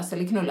för att dödas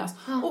eller knullas.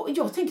 Och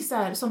jag tänker så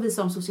här, som vi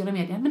sa om sociala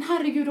medier, men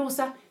herregud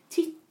Rosa,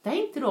 titta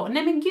inte då.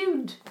 Nej men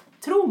gud,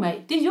 tro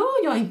mig, det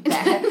gör jag inte.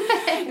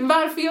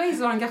 Varför jag är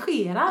så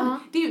engagerad.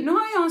 Nu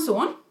har jag en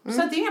son,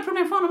 så att det är inga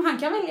problem för honom. Han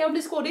kan välja att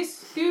bli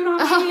skådis. Hur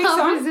han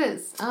vill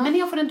liksom. Men när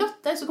jag får en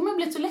dotter så kommer jag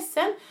bli så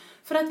ledsen.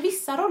 För att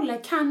vissa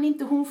roller kan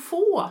inte hon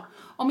få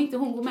om inte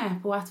hon går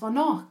med på att vara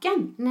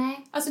naken.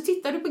 Nej. Alltså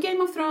tittar du på Game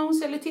of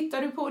Thrones eller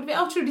tittar du på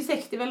True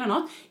Detective eller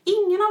något.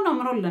 Ingen av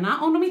de rollerna,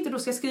 om de inte då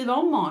ska skriva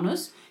om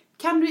manus,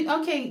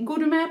 går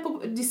du med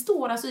på, det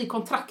står alltså i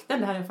kontrakten,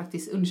 det här har jag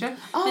faktiskt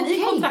undersökt. Men i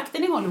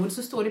kontrakten i Hollywood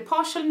så står det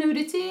partial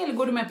nudity, eller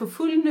går du med på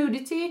full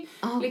nudity,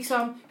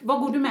 liksom,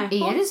 vad går du med på?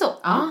 Är det så?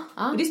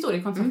 Och det står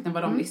i kontrakten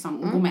vad de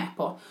liksom går med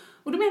på.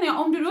 Och då menar jag,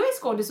 om du då är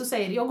skådis och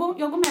säger jag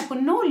går med på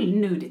 0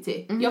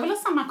 nudity. Jag vill ha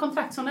samma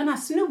kontrakt som den här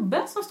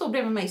snubben som står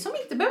bredvid mig, som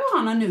inte behöver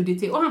ha någon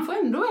nudity, och han får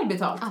ändå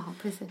välbetalt.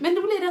 Men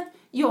då blir det att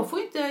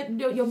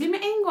jag blir med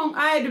en gång,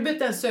 nej du behöver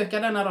inte ens söka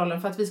denna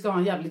rollen för att vi ska ha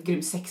en jävligt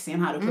grym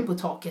sexscen här uppe på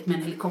taket med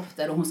en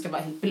helikopter, och hon ska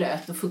vara helt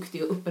blöt och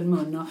fuktig och öppen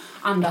mun och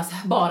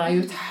andas bara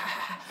ut.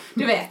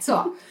 Du vet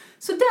så.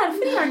 Så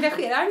därför är jag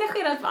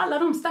engagerad för alla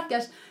de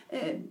stackars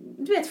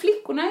du vet,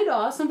 flickorna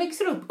idag som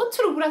växer upp och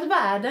tror att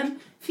världen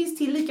finns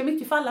till lika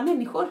mycket för alla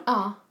människor.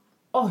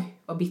 Oj,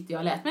 vad bitter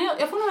jag lät. Men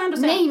jag får nog ändå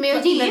säga... Nej, men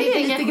jag gillar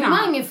ditt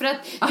engagemang. För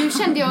att nu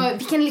kände jag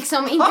vilken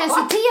liksom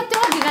intensitet du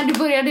hade när du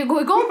började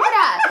gå igång på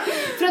det här.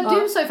 För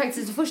att du sa ju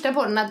faktiskt i första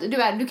podden att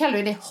du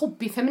kallar dig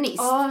hobbyfeminist.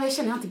 Jag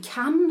känner att jag inte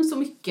kan så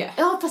mycket.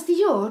 Ja, fast det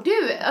gör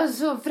du.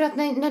 Alltså, för att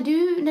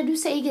när du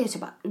säger grejer så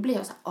bara, då blir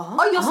jag så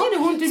här, jag ser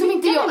det, hon som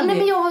inte jag,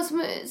 nej,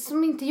 men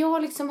som inte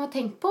jag liksom har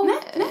tänkt på.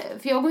 Nej.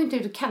 För jag går inte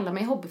ut och kallar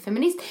mig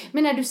hobbyfeminist.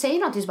 Men när du säger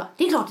någonting så bara,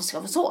 det är klart det ska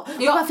vara så.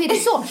 Ja. Varför är det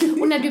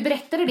så? Och när du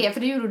berättade det,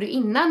 för det gjorde du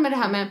innan med det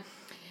här med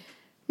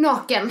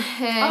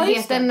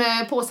nakenheten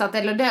påsatt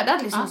eller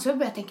dödad liksom, så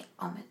började jag tänka,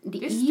 men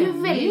det är ju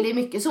väldigt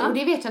mycket så. Och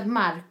det vet jag att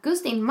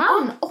Marcus, din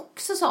man,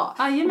 också sa.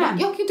 Jag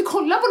kan ju inte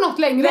kolla på något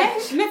längre.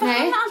 Nej, för han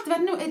har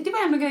alltid varit, det var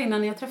en grej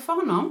när jag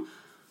träffade honom.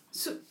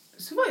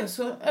 Så var jag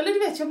så, eller du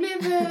vet, jag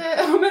blev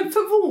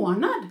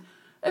förvånad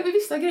över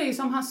vissa grejer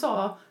som han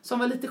sa som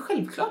var lite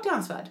självklart i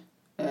hans värld.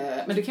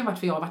 Men det kan vara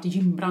för jag har varit i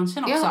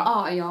gymbranschen också.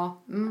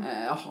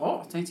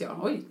 Jaha, tänkte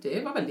jag. Oj,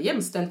 det var väldigt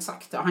jämställt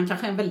sagt. Han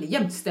kanske är en väldigt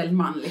jämställd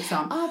man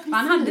liksom.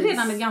 Han hade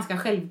redan ett ganska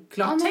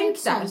sjsjälvklart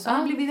tänk där. Så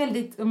han blev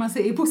väldigt, om man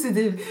säger,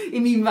 positiv i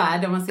min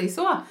värld, om man säger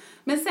så.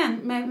 Men sen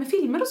med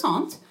filmer och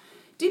sånt,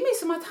 det är mer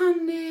som att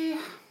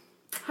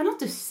han har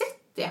inte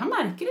sett det. Han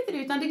märker inte det,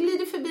 utan det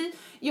glider förbi.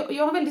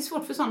 Jag har väldigt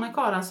svårt för sådana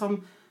karlar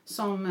som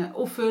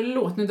och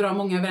förlåt, nu drar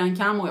många över en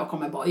kam och jag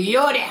kommer bara,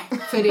 gör det!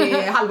 För det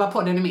är halva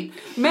podden är min.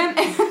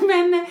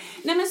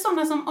 Men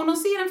sådana som, om de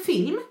ser en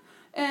film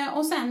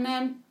och sen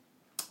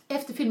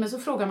efter filmen så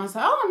frågar man så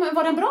här, men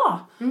var den bra?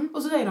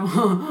 Och så säger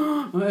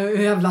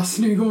de, jävla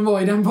snygg hon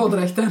var i den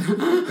poddräkten.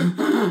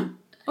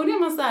 Och då är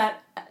man så här,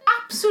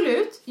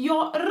 absolut,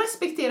 jag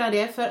respekterar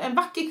det, för en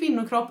vacker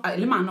kvinnokropp,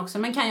 eller man också,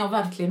 men kan jag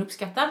verkligen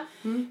uppskatta.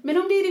 Men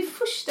om det är det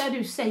första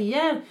du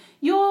säger,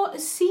 jag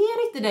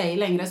ser inte dig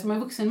längre som en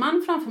vuxen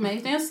man framför mig,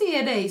 utan jag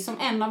ser dig som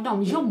en av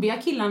de jobbiga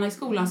killarna i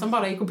skolan som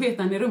bara gick och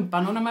petade i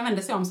rumpan, och när man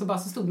vände sig om så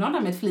stod någon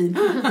där med ett flin.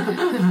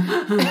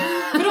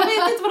 För de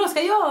vet inte vad de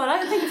ska göra.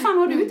 Jag tänker, fan,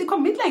 har du inte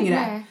kommit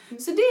längre? Nej.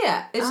 Så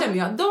det känner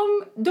jag,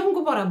 de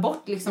går bara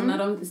bort liksom, när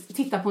de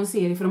tittar på en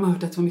serie för de har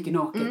hört att så mycket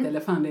naket, eller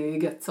fan det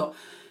är gött så.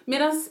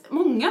 Medan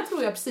många,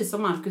 tror jag, precis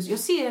som Marcus, jag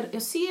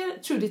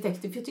ser True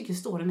Detective, för jag tycker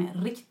storyn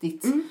är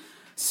riktigt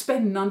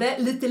spännande,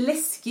 lite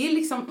läskig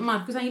liksom.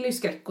 Marcus, han gillar ju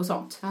skräck och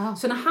sånt.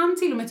 Så när han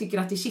till och med tycker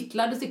att det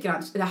kittlar, då tycker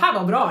han, det här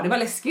var bra, det var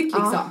läskigt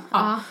liksom.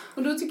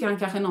 Och då tycker han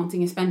kanske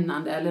någonting är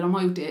spännande, eller de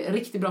har gjort det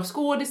riktigt bra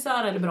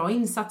skådisar eller bra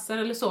insatser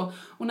eller så.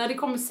 Och när det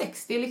kommer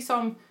sex, det är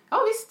liksom,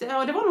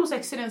 det var nog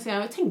sex i den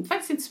serien. Jag tänkte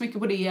faktiskt inte så mycket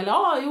på det,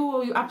 eller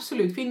jo,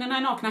 absolut, kvinnorna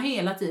är nakna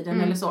hela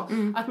tiden eller så.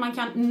 Att man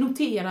kan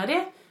notera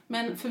det.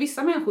 Men för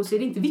vissa människor så är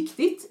det inte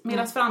viktigt.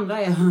 Medan för andra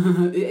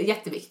är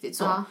jätteviktigt.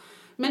 Så. Ja.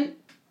 Men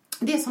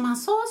det som han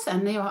sa sen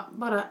när jag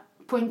bara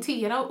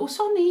poängterade. Och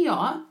sån är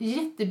jag. Det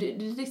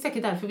är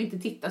säkert därför vi inte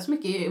tittar så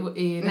mycket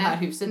i det här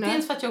huset. Nej.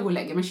 Dels för att jag går och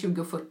lägger med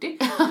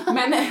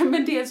 20:40.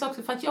 men dels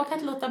också för att jag kan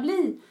inte låta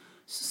bli.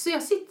 Så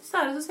jag sitter så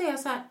här och så säger jag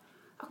så här.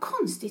 Ja,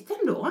 konstigt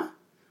ändå.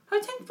 Har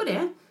jag tänkt på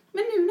det?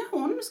 Men nu när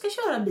hon ska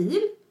köra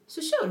bil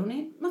så kör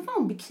hon varför har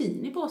hon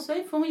bikini på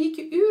sig? För hon gick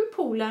ju ur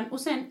poolen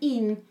och sen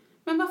in.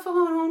 Men varför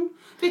har hon...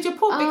 Du vet, jag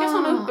påpekar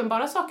sådana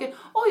uppenbara saker.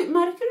 Oj,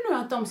 märker du nu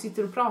att de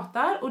sitter och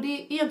pratar? Och det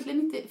är egentligen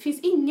inte, finns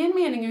ingen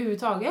mening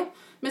överhuvudtaget.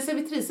 Men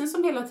servitrisen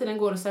som hela tiden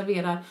går och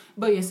serverar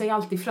böjer sig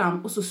alltid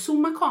fram. Och så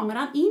zoomar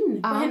kameran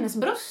in på hennes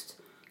bröst.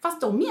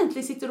 Fast de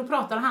egentligen sitter och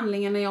pratar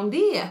handlingen om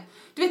det.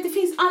 Du vet, det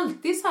finns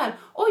alltid så här.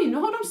 Oj, nu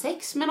har de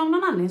sex. Men av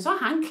någon anledning så har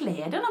han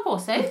kläderna på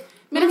sig.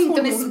 Men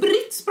hon är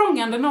spritt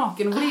språngande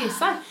naken och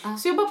vresar.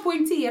 Så jag bara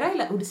poängterar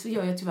hela. Och det så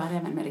gör jag tyvärr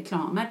även med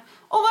reklamer.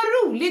 Åh,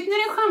 vad roligt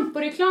när det är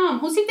schamporeklam.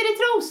 Hon sitter i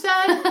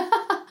trosor.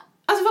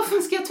 Alltså varför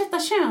ska jag tvätta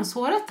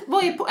könshåret?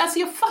 Alltså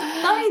jag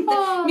fattar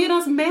inte.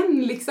 Medans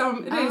män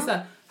liksom. Det är så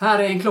här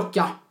är en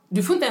klocka.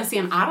 Du får inte ens se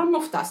en arm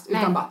oftast.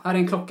 Nej. Utan bara, här är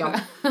en klocka.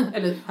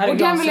 Eller här är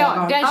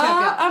glasögon. Den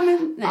köper jag.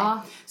 Men, nej.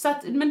 Så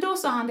att, men då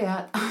sa han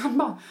det. Han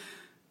bara,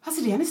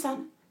 alltså det är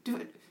nästan...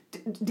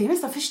 Det är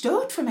nästan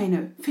förstört för mig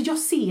nu. För jag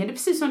ser det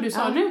precis som du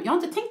sa nu. Jag har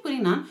inte tänkt på det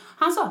innan.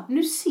 Han sa,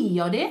 nu ser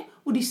jag det.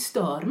 Och det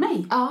stör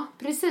mig. Ja,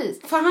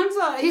 precis. För han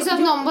sa... Det är så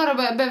att någon bara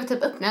behöver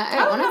typ öppna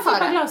ögonen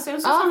för det.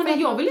 Glasögon, så sa han det,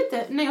 jag vill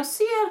inte... När jag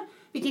ser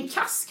vilken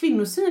kass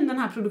kvinnosyn den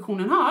här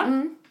produktionen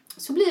har.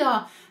 Så blir jag...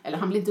 Eller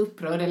han blir inte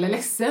upprörd eller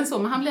ledsen så.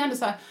 Men han blir ändå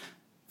så här...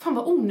 Fan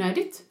vad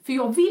onödigt. För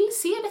jag vill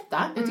se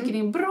detta. Jag tycker det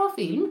är en bra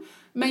film.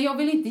 Men jag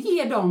vill inte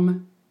ge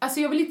dem... Alltså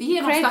jag vill inte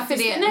ge dem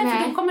statistik.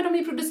 Nej, för då kommer de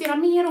ju producera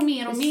mer och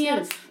mer och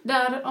mer.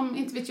 Där, om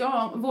inte vet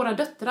jag, våra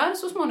döttrar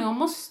så småningom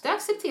måste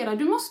acceptera.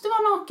 Du måste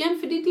vara naken,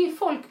 för det är det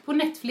folk på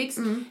Netflix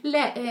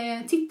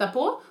tittar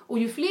på. Och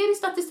ju fler i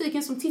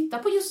statistiken som tittar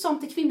på just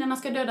sånt där kvinnorna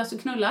ska dödas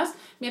och knullas,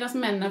 medan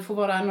männen får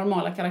vara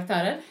normala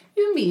karaktärer,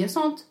 ju mer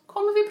sånt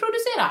kommer vi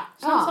producera.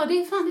 Så han sa, det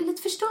är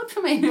lite förstört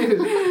för mig nu.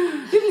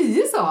 Det blir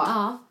ju så.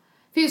 Ja.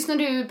 För just när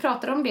du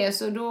pratar om det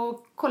så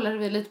då kollade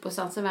vi lite på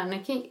Sons of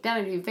Anarchy. Där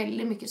är det ju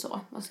väldigt mycket så,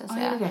 måste jag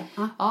säga.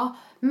 Ja.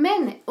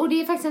 Men, och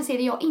det är faktiskt en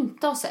serie jag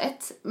inte har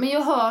sett. Men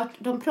jag har hört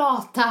dem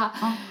prata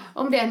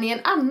om den i en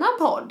annan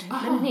podd.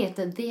 Den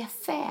heter The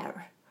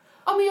Affair.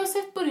 Ja, men jag har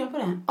sett början på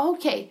den.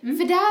 Okej,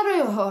 för där har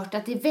jag hört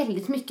att det är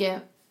väldigt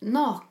mycket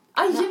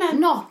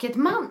naket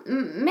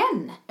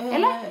män.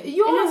 Eller?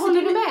 Ja, eller alltså,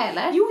 håller du med,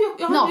 eller? Jo,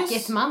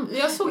 naket man.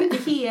 Jag såg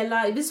inte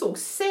hela, vi såg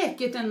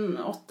säkert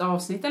 8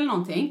 avsnitt eller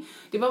någonting.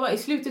 Det var bara, i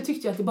slutet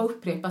tyckte jag att det bara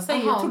upprepade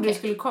sig. Jag trodde det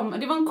skulle komma,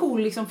 det var en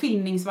cool liksom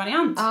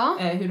filmningsvariant,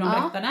 hur de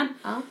berättade den.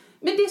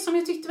 Men det som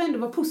jag tyckte ändå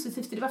var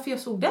positivt, det var varför jag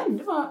såg den,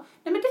 det var,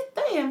 nej men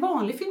detta är en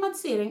vanlig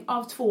filmatisering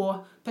av 2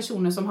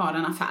 personer som har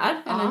en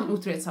affär, eller en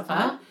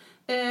otrohetsaffär.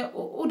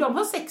 Och de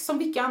har sex som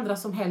vilka andra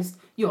som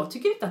helst. Jag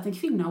tycker inte att en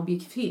kvinna är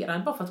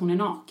objektifierad bara för att hon är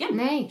naken.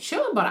 Nej.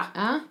 Kör bara.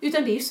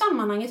 Utan det är ju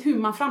sammanhanget hur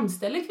man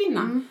framställer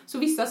kvinnan. Så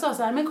vissa sa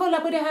så här, men kolla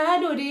på det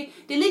här då.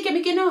 Det är lika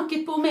mycket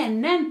naket på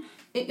männen.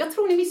 Jag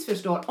tror ni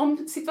missförstår.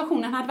 Om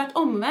situationen hade varit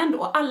omvänd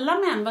och alla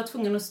män var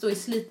tvungna att stå i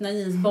slitna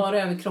jeans,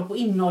 bara överkropp och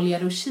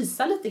inoljade och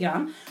kisa lite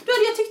grann, då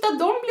hade jag tyckt att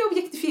de blev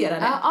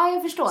objektifierade. Ja,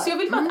 jag förstår. Så jag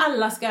vill bara att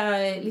alla ska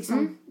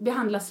liksom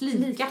behandlas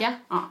lika.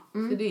 Ja,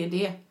 så det är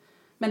det.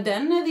 Men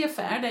den The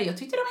Affair där, jag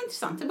tyckte det var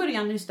intressant i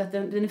början just att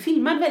den är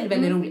filmad väldigt,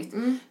 väldigt roligt.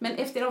 Men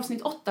efter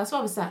avsnitt 8 så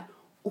var vi så här,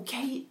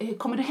 okej,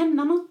 kommer det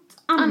hända något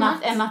annat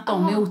än att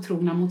de är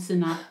otrogna mot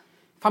sina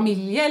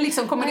familjer?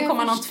 Liksom, kommer det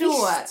komma någon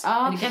twist?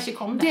 Men det kanske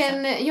kom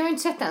där. Jag har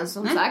inte sett den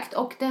som sagt,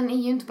 och den är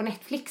ju inte på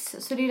Netflix,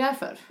 så det är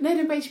därför. Nej,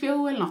 den är på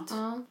HBO eller något.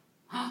 Ja,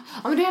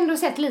 men du har ändå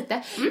sett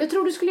lite. Jag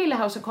tror du skulle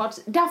gilla House of Cards.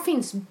 Där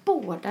finns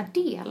båda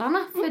delarna.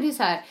 För det är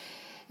så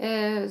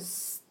här,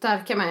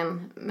 starka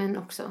män, men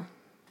också...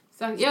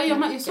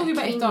 Jag såg ju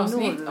bara ett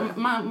avsnitt.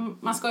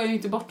 Man ska ju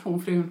inte bort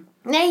hon frun.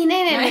 Nej. Hon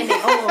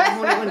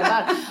är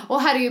underbar.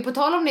 Och här är ju på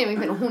tal om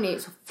det, hon är ju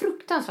så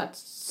fruktansvärt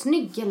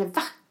snygg eller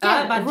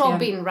vacker.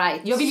 Robin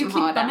Wright. Jag vill ju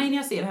klippa mig när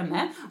jag ser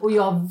henne. Och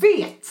jag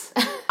vet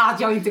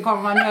att jag inte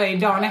kommer vara nöjd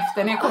dagen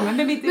efter när jag kommer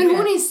med mitt. Men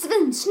hon är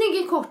svinsnygg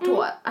i kort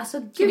hår. Alltså,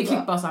 gud, vi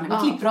klipper oss, Annie.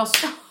 Vi klipper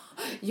oss.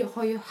 Jag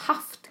har ju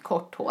haft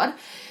kort hår.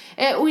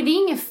 Och det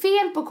är inget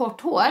fel på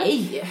kort hår.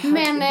 Nej,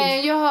 men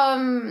jag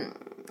har...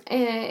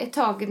 ett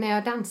tag när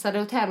jag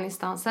dansade och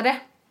tävlingsdansade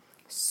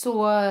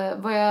så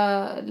var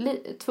jag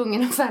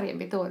tvungen att färga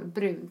mitt hår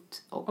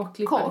brunt och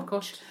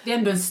kort. Det är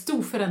ändå en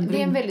stor förändring. Det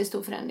är en väldigt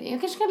stor förändring.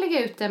 Jag kanske kan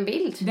lägga ut en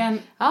bild.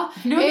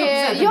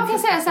 Jag kan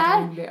säga så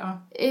här.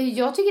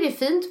 Jag tycker det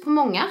är fint på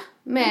många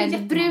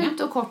med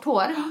brunt och kort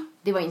hår.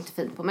 Det var inte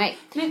fint på mig.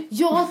 Nej.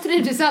 Jag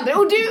trivdes aldrig.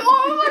 Och du,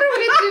 vad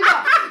roligt du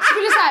var.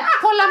 Skulle så här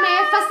hålla med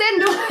fast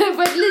ändå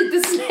på ett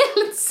lite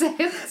snällt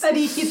sätt. Nej, det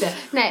gick inte.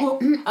 Nej.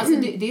 Och, alltså,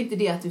 det är inte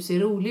det att du ser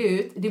rolig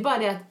ut. Det är bara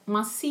det att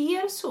man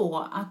ser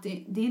så att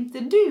det är inte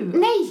du.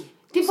 Nej.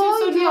 Det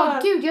var ju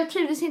jag. Gud, jag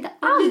trivdes inte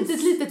alls.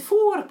 Ett litet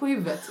får på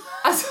huvudet.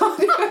 Alltså,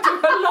 det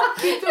var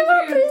lockigt och det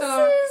var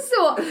precis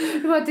så.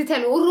 Det var till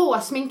tävling. Och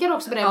råsminkad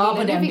också på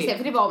den bilden. Det,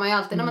 för det var man ju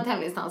alltid när man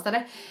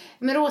tävlingsdansade.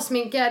 Men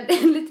råsminkad,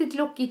 lite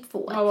lockigt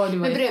får. Ja, du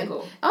var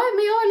jättegod. Ja,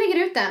 men jag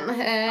lägger ut den.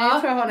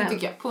 Jag tror jag har den.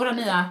 Tycker jag. På våra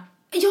nya...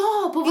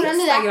 Ja, på våra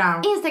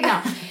nya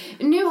Instagram.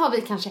 Nu har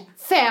vi kanske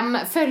 5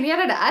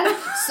 följare där.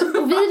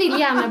 Och vi vill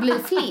gärna bli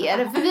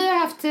fler. För vi har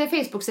haft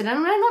Facebook-sidan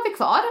och den har vi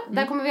kvar.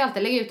 Där kommer vi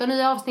alltid lägga ut de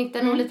nya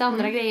avsnitten och lite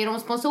andra grejer om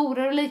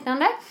sponsorer och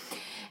liknande.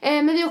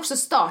 Men vi har också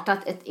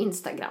startat ett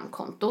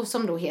Instagram-konto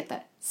som då heter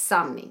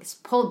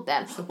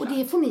Sanningspodden. Och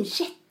det får ni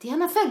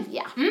jättegärna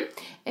följa.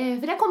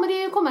 För där kommer det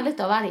ju komma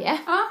lite av varje.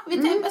 Ja,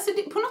 alltså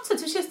på något sätt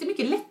så känns det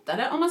mycket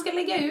lättare om man ska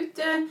lägga ut...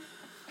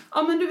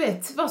 Ja, men du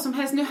vet, vad som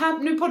helst.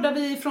 Nu poddar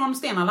vi från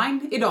Stena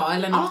Line idag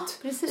eller något.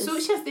 Precis. Så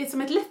känns det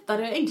som ett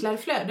lättare, enklare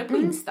flöde på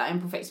Insta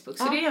än på Facebook.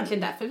 Så det är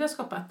egentligen därför vi har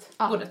skapat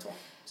båda två.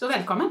 Så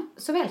välkommen.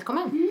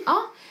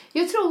 Ja,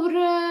 jag tror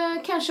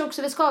kanske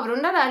också vi ska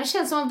avrunda där. Det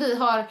känns som att vi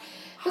har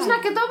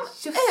snackat om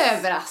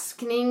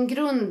överraskning,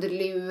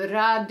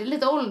 grundlurad,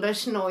 lite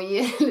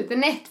åldersnoj, lite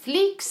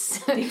Netflix.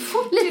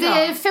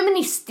 Lite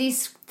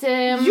feministiskt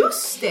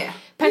just det.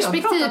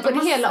 Perspektiv på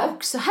det hela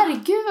också.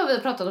 Herregud vad vi har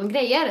pratat om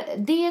grejer.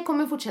 Det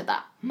kommer fortsätta.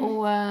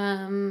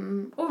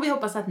 Och vi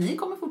hoppas att ni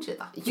kommer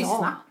fortsätta lyssna.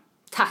 Ja.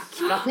 Tack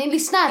för att ni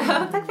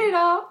lyssnar. Tack för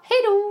idag. Hej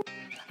då.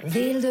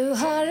 Vill du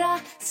höra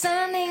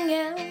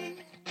sanningen?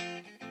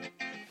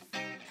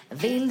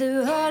 Vill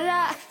du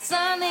höra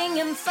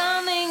sanningen,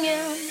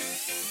 sanningen?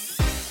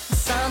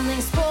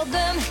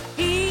 Sanningspodden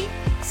i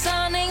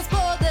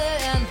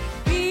sanningspodden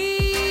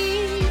i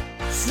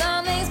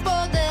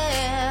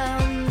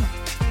sanningspodden.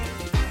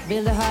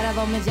 Vill du höra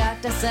vad mitt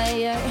hjärta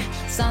säger?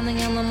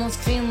 Sanningen om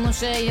oss kvinnor,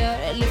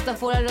 tjejer. Lyfta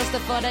våra röster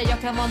för dig.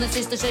 Jag kan vara din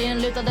syster,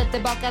 tjejen lutade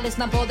tillbaka.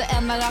 Lyssna på det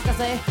än man rakar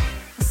sig.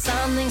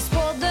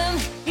 Sanningspodden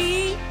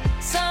i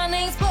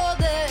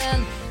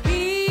sanningspodden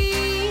i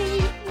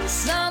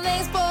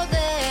sanningspodden.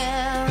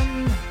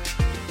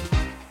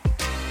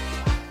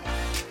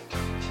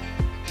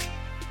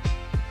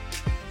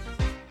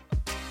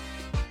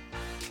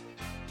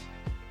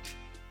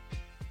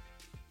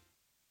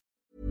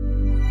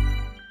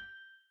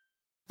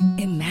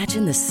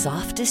 Imagine the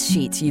softest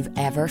sheets you've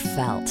ever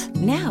felt.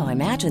 Now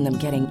imagine them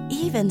getting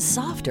even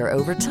softer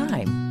over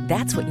time.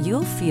 That's what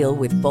you'll feel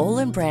with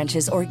Boll &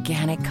 Branch's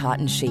organic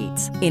cotton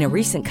sheets. In a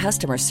recent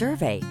customer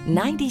survey,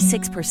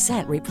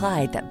 96%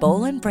 replied that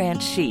Boll &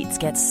 Branch sheets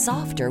get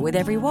softer with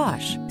every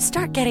wash.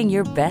 Start getting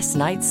your best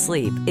night's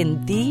sleep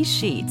in these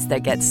sheets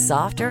that get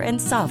softer and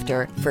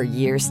softer for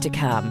years to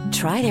come.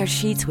 Try their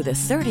sheets with a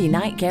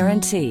 30-night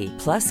guarantee.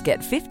 Plus, get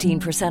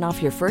 15%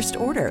 off your first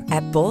order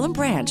at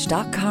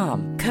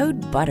bollandbranch.com.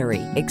 Code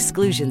BUTTERY.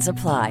 Exclusions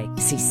apply.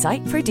 See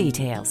site for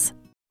details.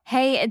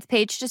 Hey, it's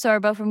Paige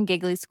DeSorbo from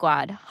Giggly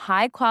Squad.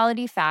 High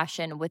quality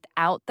fashion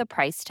without the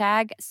price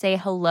tag. Say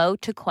hello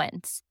to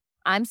Quince.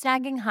 I'm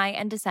snagging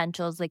high-end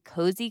essentials like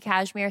cozy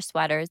cashmere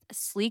sweaters,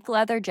 sleek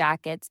leather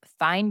jackets,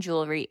 fine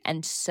jewelry,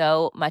 and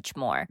so much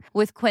more.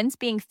 With Quince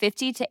being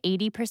 50 to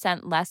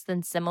 80% less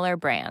than similar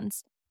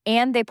brands.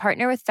 And they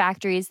partner with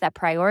factories that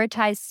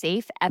prioritize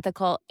safe,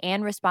 ethical,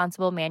 and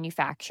responsible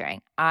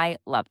manufacturing. I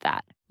love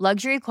that.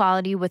 Luxury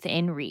quality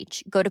within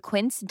reach. Go to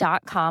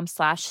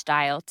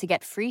quince.com/style to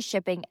get free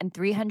shipping and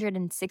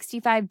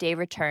 365-day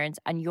returns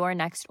on your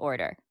next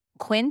order.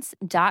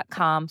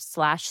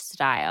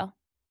 Quince.com/style.